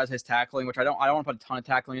criticize his tackling, which I don't want to put a ton of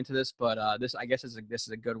tackling into this, but this I guess this is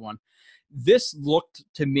a good one. This looked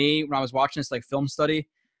to me when I was watching this film study.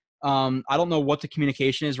 I don't know what the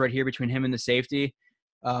communication is right here between him and the safety,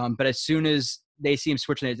 but as soon as they see him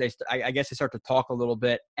switching, I guess they start to talk a little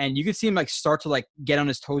bit, and you can see him start to get on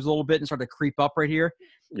his toes a little bit and start to creep up right here.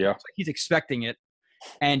 Yeah, he's expecting it,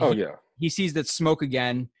 and he sees that smoke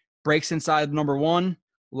again. breaks inside number one,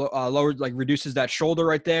 lower, like reduces that shoulder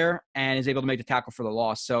right there, and is able to make the tackle for the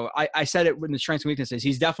loss. So I said it in the strengths and weaknesses.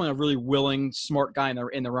 He's definitely a really willing, smart guy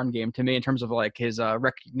in the run game to me in terms of like his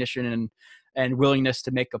recognition and willingness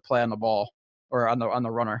to make a play on the ball or on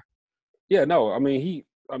the runner. Yeah, no, I mean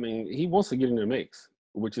he wants to get in the mix,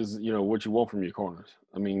 which is what you want from your corners.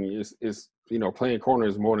 I mean, it's playing corner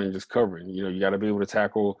is more than just covering. You got to be able to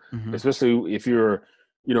tackle, especially if you're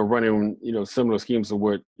running similar schemes to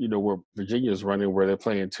what where Virginia's running, where they're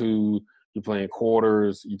playing 2, you're playing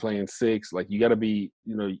quarters, you're playing 6. Like you got to be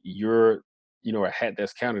you're a hat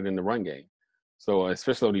that's counted in the run game. So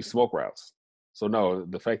especially on these smoke routes. So no,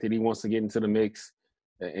 the fact that he wants to get into the mix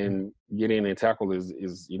and get in and tackle is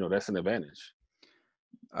that's an advantage.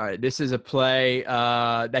 All right, this is a play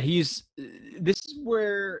that this is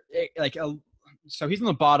where so he's on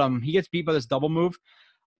the bottom. He gets beat by this double move.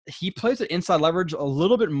 He plays the inside leverage a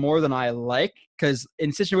little bit more than I like, because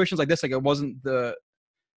in situations like this, like it wasn't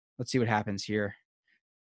let's see what happens here.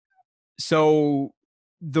 So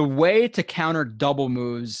the way to counter double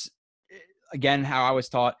moves, again, how I was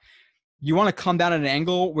taught, you want to come down at an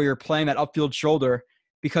angle where you're playing that upfield shoulder,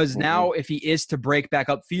 because now if he is to break back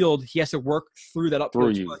upfield, he has to work through that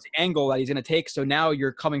upfield angle that he's going to take. So now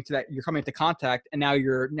you're coming to contact, and now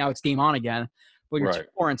it's game on again. But you're too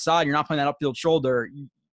far inside, you're not playing that upfield shoulder,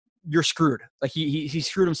 you're screwed. Like he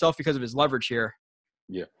screwed himself because of his leverage here.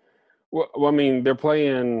 Yeah. Well, I mean, they're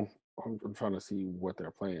playing. I'm trying to see what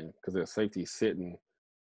they're playing because their safety's sitting.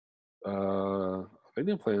 I think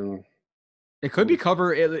they're playing. It could be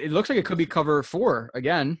cover. It looks like it could be cover 4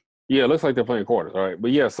 again. Yeah, it looks like they're playing quarters. All right,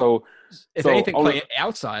 but yeah. So if anything, play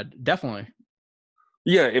outside definitely.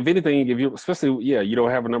 Yeah, if anything, you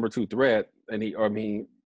don't have a number 2 threat, and he's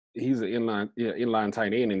an inline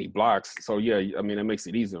tight end and he blocks. So that makes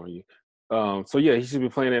it easy on you. He should be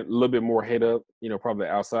playing it a little bit more head up, probably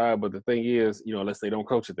outside. But the thing is, unless they don't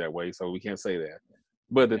coach it that way, so we can't say that.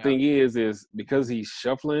 But the thing is because he's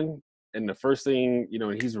shuffling, and the first thing,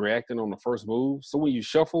 and he's reacting on the first move. So when you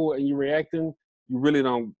shuffle and you're reacting, you really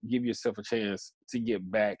don't give yourself a chance to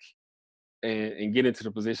get back and get into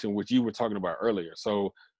the position which you were talking about earlier.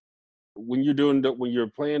 So when you're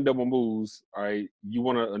playing double moves, all right, you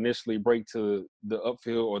want to initially break to the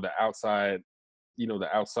upfield or the outside, the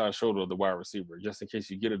outside shoulder of the wide receiver, just in case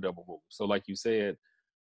you get a double move. So like you said,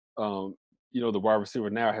 the wide receiver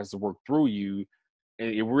now has to work through you,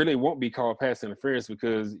 and it really won't be called pass interference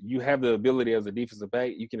because you have the ability as a defensive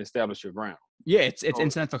back, you can establish your ground. Yeah, it's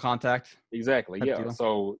incidental contact. Exactly. Yeah.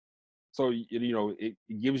 So it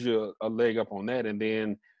gives you a leg up on that, and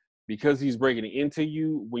then because he's breaking into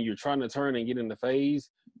you when you're trying to turn and get in the phase,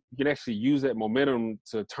 you can actually use that momentum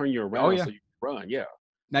to turn you around so you can run. Yeah.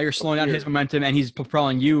 Now you're slowing down his momentum, and he's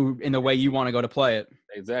propelling you in the way you want to go to play it.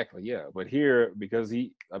 Exactly. Yeah. But here, because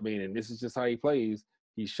and this is just how he plays.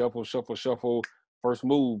 He shuffle. First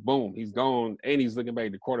move, boom, he's gone, and he's looking back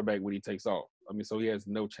at the quarterback when he takes off. So he has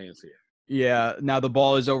no chance here. Yeah. Now the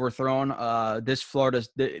ball is overthrown. This Florida,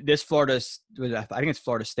 I think it's Florida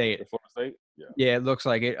State. Florida State. Yeah. Yeah, it looks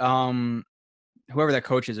like it. Whoever that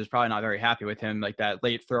coach is probably not very happy with him. Like that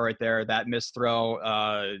late throw right there, that missed throw.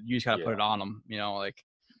 You just gotta put it on him.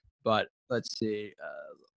 But let's see.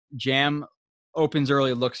 Jam opens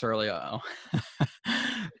early, looks early.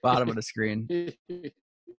 Bottom of the screen.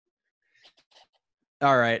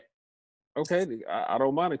 All right. Okay, I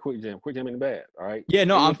don't mind a quick jam. Quick jam ain't bad. All right. Yeah,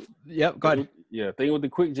 no, go ahead. Yeah, thing with the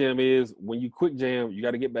quick jam is when you quick jam, you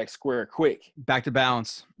got to get back square quick. Back to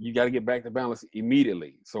balance. You got to get back to balance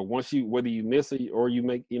immediately. So once whether you miss it or you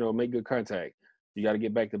make good contact, you got to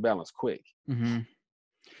get back to balance quick. Mm-hmm.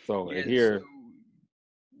 So here.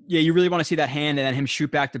 You really want to see that hand and then him shoot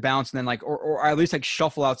back to balance, and then or at least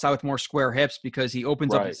shuffle outside with more square hips, because he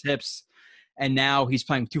opens up his hips, and now he's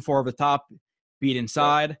playing too far over the top, beat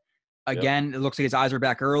inside. Yep. Again, It looks like his eyes are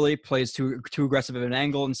back early, plays too aggressive of an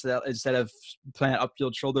angle instead of playing that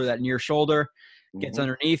upfield shoulder, that near shoulder, gets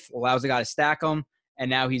underneath, allows the guy to stack him, and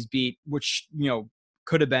now he's beat, which,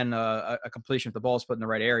 could have been a completion if the ball's put in the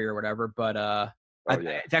right area or whatever, but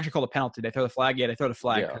it's actually called a penalty. They throw the flag. Yeah, they throw the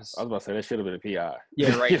flag. Yeah, I was about to say that should have been a PI.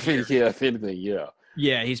 Yeah, right. If anything, yeah.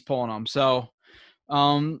 Yeah, he's pulling them. So,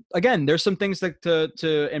 again, there's some things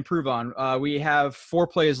to improve on. We have 4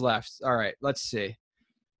 plays left. All right, let's see.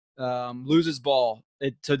 Loses ball.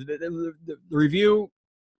 The review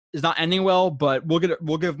is not ending well, but we'll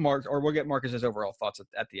get Marcus's overall thoughts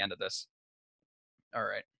at the end of this. All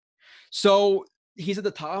right. So he's at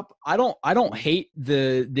the top. I don't hate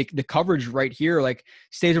the coverage right here. Like,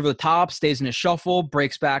 stays over the top, stays in a shuffle,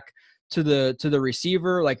 breaks back to the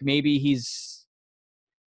receiver. Like, maybe he's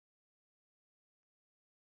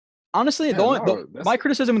Honestly, Yeah, no, my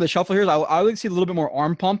criticism of the shuffle here is I would see a little bit more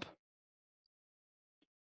arm pump.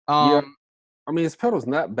 yeah. Um, I mean, his pedal's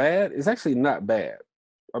not bad. It's actually not bad.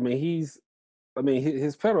 I mean, his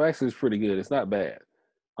pedal actually is pretty good. It's not bad.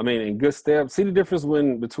 I mean, in good step. See the difference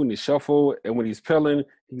between the shuffle and when he's pedaling,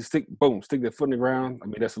 he can stick their foot in the ground. I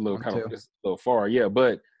mean, that's a little it's a little far, yeah,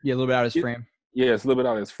 but yeah, a little bit out of his frame. yeah, it's a little bit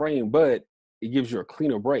out of his frame, but it gives you a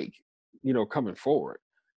cleaner break, coming forward.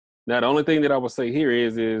 Now, the only thing that I would say here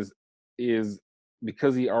is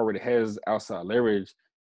because he already has outside leverage,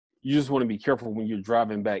 you just want to be careful when you're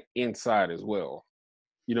driving back inside as well.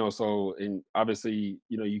 So and obviously,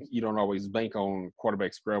 you don't always bank on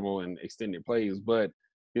quarterback scramble and extended plays, but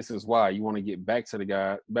this is why you want to get back to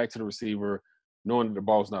the receiver, knowing that the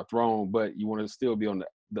ball's not thrown, but you want to still be on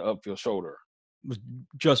the upfield shoulder.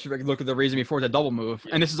 Just look at the reason before the double move,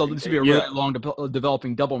 and this would be a really long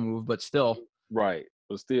developing double move, but still. Right,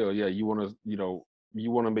 but still, yeah, you want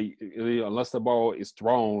to be unless the ball is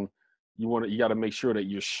thrown, you got to make sure that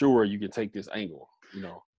you're sure you can take this angle.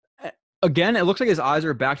 Again, it looks like his eyes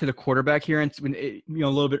are back to the quarterback here, and a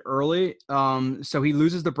little bit early. So he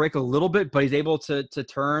loses the break a little bit, but he's able to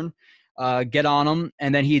turn, get on him,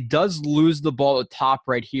 and then he does lose the ball at the top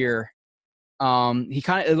right here.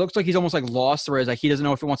 It looks like he's almost like lost, whereas like he doesn't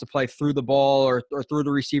know if he wants to play through the ball or through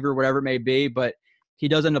the receiver, whatever it may be. But he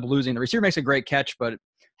does end up losing. The receiver makes a great catch, but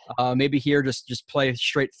maybe here just play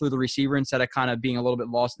straight through the receiver instead of kind of being a little bit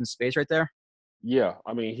lost in space right there. Yeah,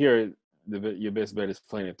 I mean here. Your best bet is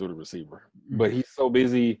playing it through the receiver. But he's so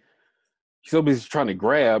busy trying to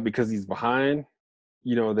grab because he's behind,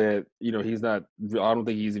 that, he's not – I don't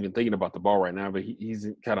think he's even thinking about the ball right now, but he's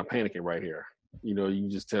kind of panicking right here. You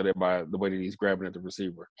can just tell that by the way that he's grabbing at the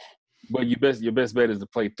receiver. But your best bet is to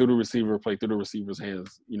play through the receiver's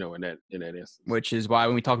hands, in that instance. Which is why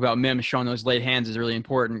when we talk about Mims, showing those late hands is really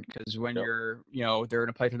important because when you're, they're going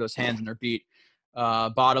to play through those hands and they're beat.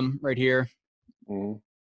 Bottom right here. Mm-hmm.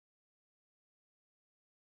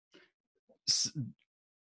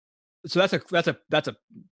 So that's a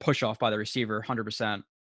push off by the receiver, 100%.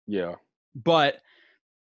 Yeah, but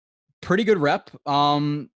pretty good rep.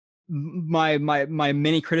 My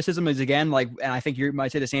mini criticism is again and I think you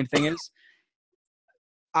might say the same thing is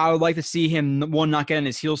I would like to see him not get on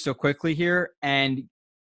his heels so quickly here and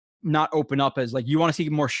not open up as you want to see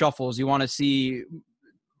more shuffles. You want to see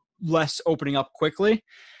less opening up quickly,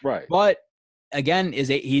 right? But again,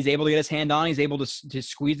 he's able to get his hand on. He's able to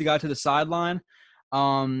squeeze the guy to the sideline,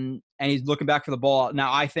 and he's looking back for the ball.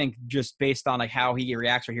 Now, I think just based on how he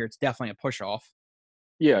reacts right here, it's definitely a push off.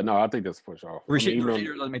 Yeah, no, I think that's a push off. The receiver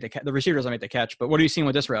doesn't make the catch. But what are you seeing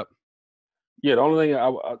with this rep? Yeah, the only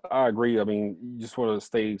thing I agree. I mean, you just want to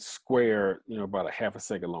stay square, about a half a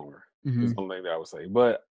second longer. Mm-hmm. Is the only thing that I would say.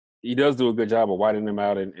 But he does do a good job of widening him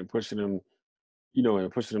out and pushing him,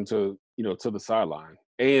 to the sideline.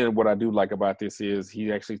 And what I do like about this is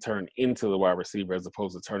he actually turned into the wide receiver as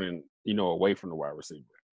opposed to turning, away from the wide receiver.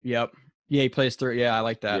 Yep. Yeah, he plays through. Yeah, I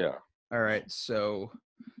like that. Yeah. All right. So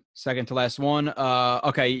second to last one.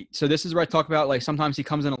 Okay. So this is where I talk about sometimes he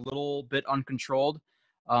comes in a little bit uncontrolled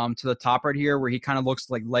to the top right here where he kind of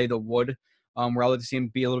looks like lay the wood. Where I like to see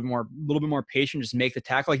him be a little bit more patient, just make the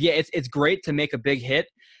tackle. It's great to make a big hit.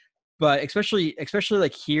 But especially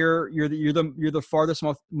here, you're the farthest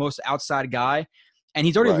most outside guy. And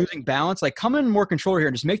he's already losing balance. Come in more control here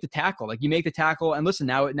and just make the tackle. You make the tackle, and listen,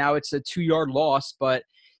 now it's a 2-yard loss, but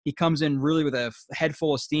he comes in really with a head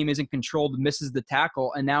full of steam, isn't controlled, misses the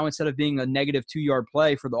tackle, and now instead of being a negative 2-yard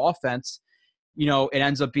play for the offense, it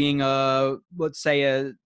ends up being let's say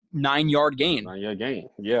a 9-yard gain. 9-yard gain,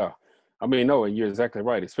 yeah. I mean, no, and you're exactly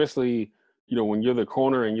right. Especially, when you're the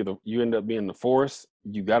corner and you end up being the force,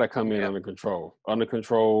 you got to come in under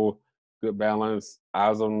control. Good balance,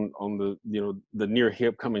 eyes on the the near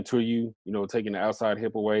hip coming to you, taking the outside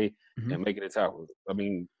hip away and making it tackle. I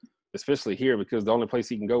mean, especially here because the only place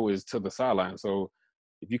he can go is to the sideline. So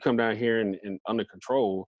if you come down here and under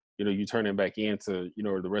control, you turn it back into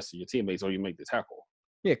the rest of your teammates or you make the tackle.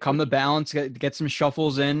 Yeah, come to balance, get some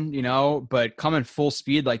shuffles in, but come in full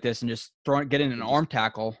speed like this and just get in an arm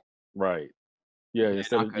tackle. Right. Yeah.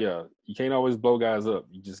 You can't always blow guys up.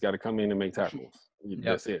 You just got to come in and make tackles.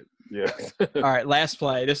 That's it. Yeah. All right, last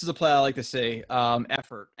play. This is a play I like to see.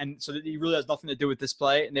 Effort, and so he really has nothing to do with this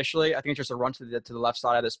play initially. I think it's just a run to the left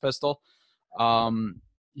side of this pistol.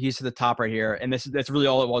 He's to the top right here, and that's really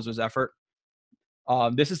all it was effort.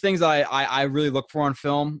 This is things that I really look for on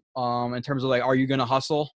film. In terms of are you going to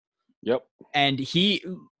hustle? Yep. And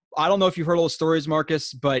I don't know if you've heard all the stories,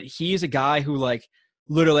 Marcus, but he's a guy who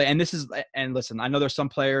literally, and listen, I know there's some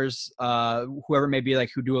players, whoever it may be,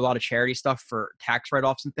 who do a lot of charity stuff for tax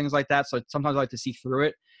write-offs and things like that. So sometimes I like to see through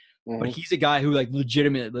it. but he's a guy who like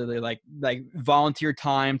legitimately like volunteer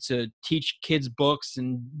time to teach kids books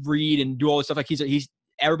and read and do all this stuff. Like he's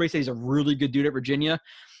everybody says he's a really good dude at Virginia.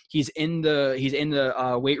 He's in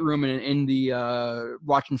the weight room and in the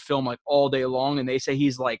watching film like all day long, and they say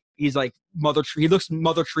he's like Mother. He looks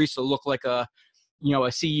Mother Teresa look like a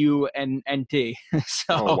CUNT.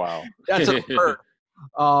 So Oh wow, that's what I've heard.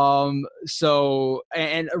 So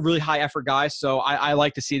and a really high effort guy. So I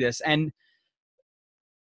like to see this. And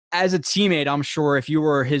as a teammate, I'm sure if you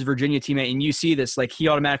were his Virginia teammate and you see this, like he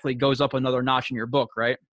automatically goes up another notch in your book,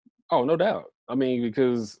 right? Oh, no doubt. I mean,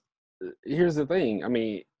 because here's the thing. I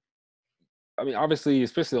mean, obviously,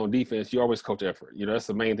 especially on defense, you always coach effort. You know, that's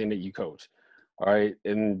the main thing that you coach. All right.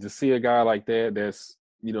 And to see a guy like that, that's,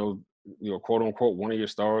 quote unquote, one of your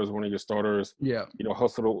stars, one of your starters, Yeah.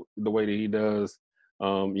 Hustle the way that he does,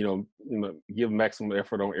 give maximum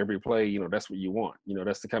effort on every play, that's what you want.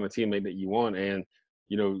 That's the kind of teammate that you want. And,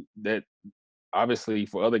 that obviously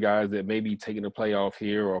for other guys that may be taking a playoff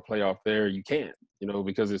here or a playoff there, you can't,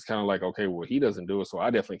 because it's kind of like, okay, well, he doesn't do it, so I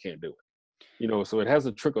definitely can't do it. So it has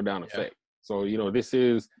a trickle down effect. So, this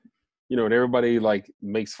is, and everybody like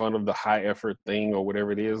makes fun of the high effort thing or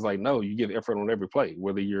whatever it is. Like, no, you give effort on every play,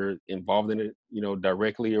 whether you're involved in it,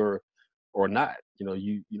 directly or not.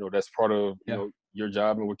 That's part of your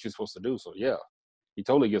job and what you're supposed to do. So yeah, he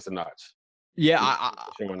totally gets a notch. Yeah,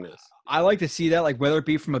 showing this. I like to see that, like whether it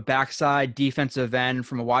be from a backside defensive end,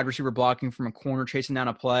 from a wide receiver blocking, from a corner chasing down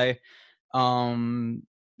a play.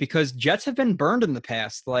 Because Jets have been burned in the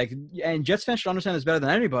past. Like, and Jets fans should understand this better than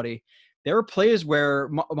anybody. There were plays where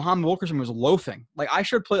Muhammad Wilkerson was loafing. Like, I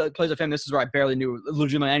should play plays of him. This is where I barely knew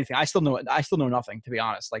legitimately anything. I still know nothing, to be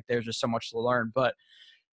honest. Like, there's just so much to learn. But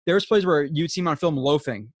there's plays where you'd see him on film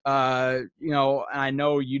loafing. And I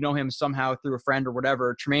know you know him somehow through a friend or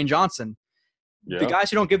whatever. Tremaine Johnson. Yeah. The guys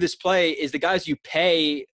who don't give this play is the guys you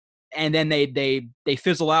pay, and then they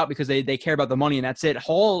fizzle out because they care about the money, and that's it.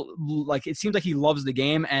 Hall, like, it seems like he loves the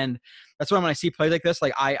game, and that's why when I see plays like this,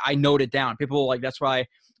 like I note it down. People, like, that's why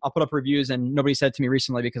I'll put up reviews, and nobody said to me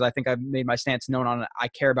recently because I think I've made my stance known on it. I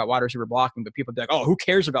care about wide receiver blocking, but people be like, oh, who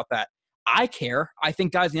cares about that? I care. I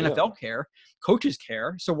think guys in the NFL care. Coaches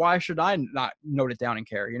care. So why should I not note it down and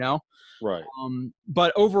care, Right.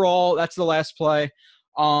 But overall, that's the last play.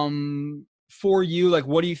 For you, like,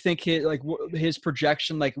 what do you think his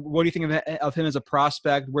projection, like, what do you think of him as a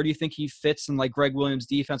prospect? Where do you think he fits in, like, Greg Williams'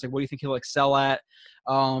 defense? Like, what do you think he'll excel at?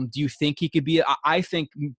 Do you think he could be – I think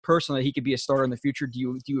personally he could be a starter in the future. Do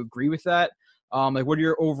you agree with that? Like, what are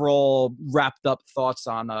your overall wrapped up thoughts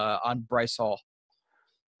on Bryce Hall?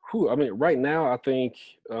 I mean, right now, I think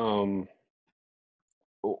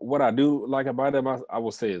what I do like about him, I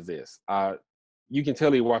will say is this. You can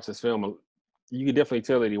tell he watches film. You can definitely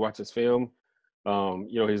tell that he watches film.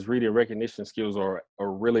 His reading recognition skills are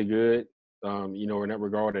really good, in that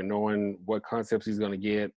regard, and knowing what concepts he's going to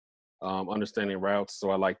get, understanding routes. So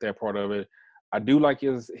I like that part of it. I do like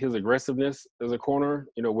his aggressiveness as a corner,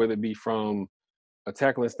 whether it be from a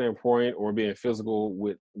tackling standpoint or being physical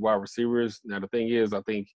with wide receivers. Now, the thing is, I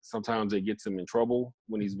think sometimes it gets him in trouble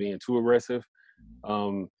when he's being too aggressive.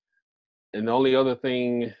 And the only other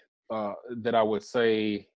thing that I would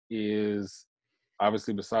say is,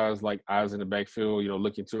 obviously, besides like eyes in the backfield,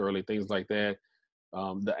 looking too early, things like that.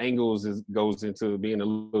 The angles goes into being a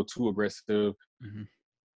little too aggressive,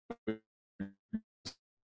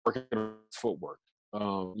 working on his footwork.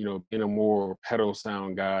 Being a more pedal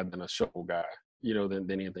sound guy than a shuffle guy,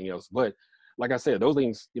 than anything else. But like I said, those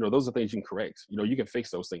things, those are things you can correct. You can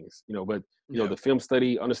fix those things. But the film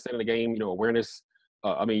study, understanding the game, awareness.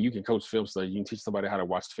 You can coach film study. You can teach somebody how to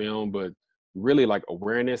watch film, but really, like,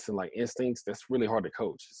 awareness and like instincts, that's really hard to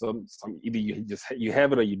coach. Some either you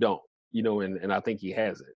have it or you don't, and I think he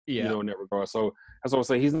has it, in that regard. So that's what I'm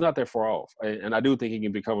saying. He's not that far off, and I do think he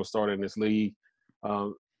can become a starter in this league.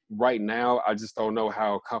 Right now, I just don't know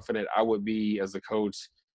how confident I would be as a coach,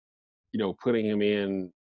 putting him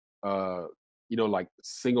in, like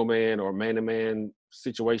single man or man to man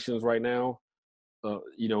situations right now.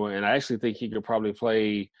 And I actually think he could probably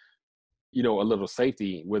play, a little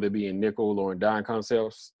safety, whether it be in nickel or in dime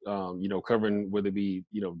concepts, covering, whether it be,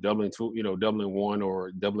 doubling two, doubling one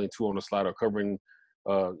or doubling two on the slide, or covering,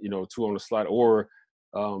 two on the slide, or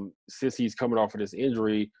since he's coming off of this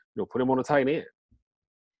injury, put him on a tight end,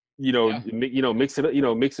 mix it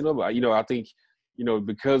up, mix it up. I think,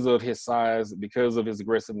 because of his size, because of his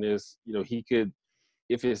aggressiveness, he could,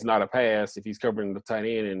 if it's not a pass, if he's covering the tight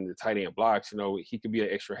end and the tight end blocks, he could be an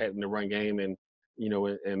extra hat in the run game and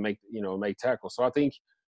make tackles. So I think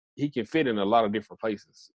he can fit in a lot of different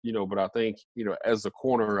places, but I think, as a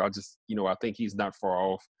corner, I think he's not far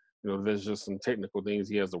off. there's just some technical things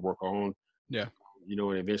he has to work on. Yeah.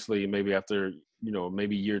 And eventually maybe after,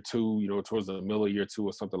 maybe year 2, towards the middle of year 2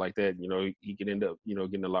 or something like that, he could end up,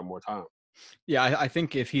 getting a lot more time. Yeah, I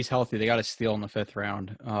think if he's healthy, they got to steal in the 5th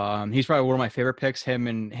round. He's probably one of my favorite picks. Him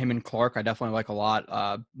and Clark, I definitely like a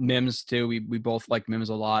lot. Mims too. We both like Mims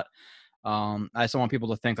a lot. I just don't want people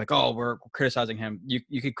to think like, oh, we're criticizing him.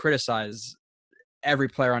 You could criticize every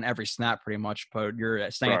player on every snap pretty much, but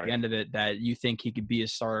you're saying at the end of it that you think he could be a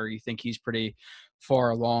starter. You think he's pretty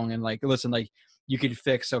far along, and like, listen, like you could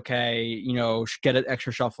fix, okay, get an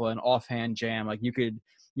extra shuffle, an offhand jam. Like you could,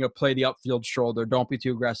 play the upfield shoulder. Don't be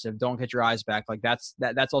too aggressive. Don't get your eyes back. Like that's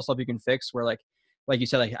all stuff you can fix where like you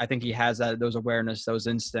said, like, I think he has those awareness, those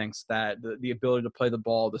instincts, that the ability to play the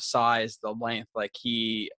ball, the size, the length, like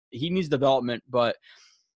he needs development, but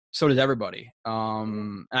so does everybody.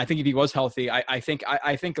 And I think if he was healthy, I think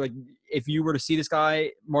like if you were to see this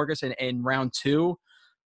guy, Marcus, in round 2,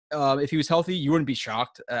 if he was healthy, you wouldn't be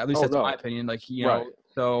shocked. At least that's my opinion. Like, know,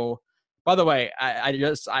 so by the way, I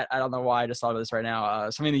don't know why I just thought of this right now.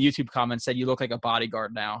 Somebody in the YouTube comments said you look like a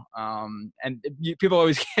bodyguard now. And people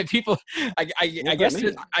always get people. I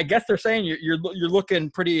guess they're saying you're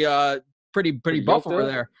looking pretty buff over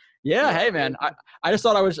there. Yeah, hey man, I just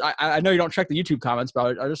thought I know you don't check the YouTube comments,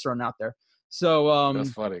 but I just throwing it out there. So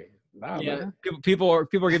that's funny. Nah, yeah, man. people are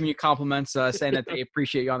giving you compliments, saying that they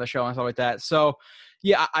appreciate you on the show and stuff like that. So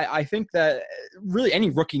yeah, I think that really any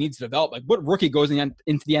rookie needs to develop. Like, what rookie goes into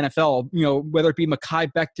the NFL, whether it be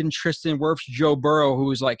Mekhi Becton, Tristan Wirfs, Joe Burrow,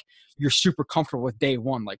 who's like you're super comfortable with day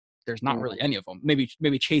one. Like, there's not really any of them.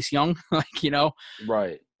 Maybe Chase Young, like,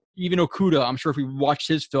 Right. Even Okudah, I'm sure if we watched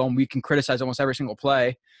his film, we can criticize almost every single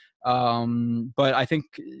play. But I think,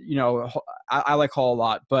 I like Hall a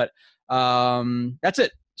lot, but that's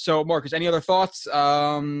it. So Marcus, any other thoughts?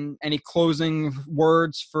 Any closing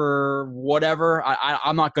words for whatever?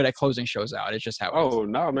 I'm not good at closing shows out. It's just how it is. Oh,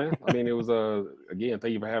 no, man. I mean, it was, again,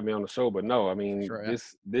 thank you for having me on the show, but no, I mean, sure, yeah.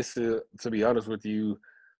 This is, to be honest with you,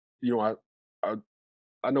 I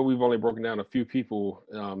know we've only broken down a few people,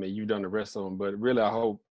 and you've done the rest of them, but really I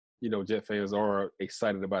hope, Jet fans are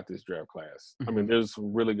excited about this draft class. Mm-hmm. I mean, there's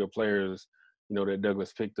some really good players, that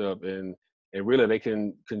Douglas picked up, and really they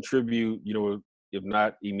can contribute, if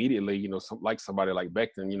not immediately, like somebody like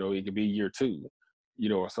Becton, it could be year 2,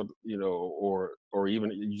 or something, or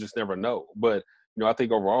even you just never know. But, I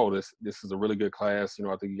think overall this is a really good class.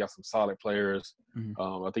 I think you got some solid players.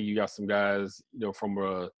 Mm-hmm. I think you got some guys, from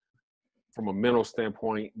a mental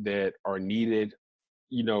standpoint that are needed,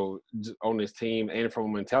 on this team, and from a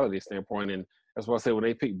mentality standpoint. And that's why I said when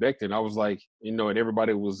they picked Becton, I was like, and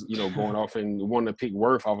everybody was, going off and wanting to pick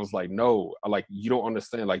Wirf. I was like, no, you don't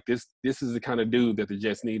understand. Like this is the kind of dude that the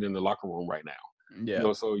Jets need in the locker room right now.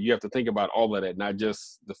 Yeah. So you have to think about all of that, not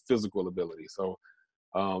just the physical ability. So,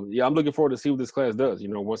 I'm looking forward to see what this class does.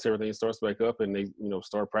 Once everything starts back up and they,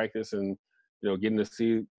 start practice and, getting to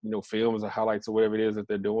see, films or highlights or whatever it is that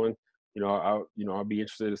they're doing. I'll be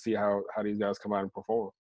interested to see how these guys come out and perform.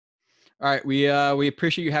 All right, we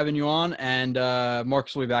appreciate you having you on, and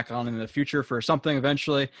Marcus will be back on in the future for something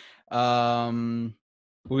eventually.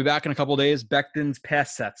 We'll be back in a couple of days. Becton's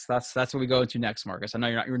pass sets. That's what we go into next, Marcus. I know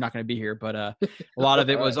you're not going to be here, but a lot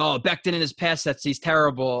of it was Becton and his pass sets. He's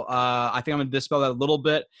terrible. I think I'm going to dispel that a little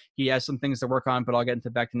bit. He has some things to work on, but I'll get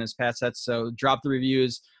into Becton and his pass sets. So drop the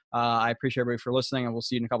reviews. I appreciate everybody for listening, and we'll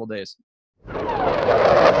see you in a couple of days.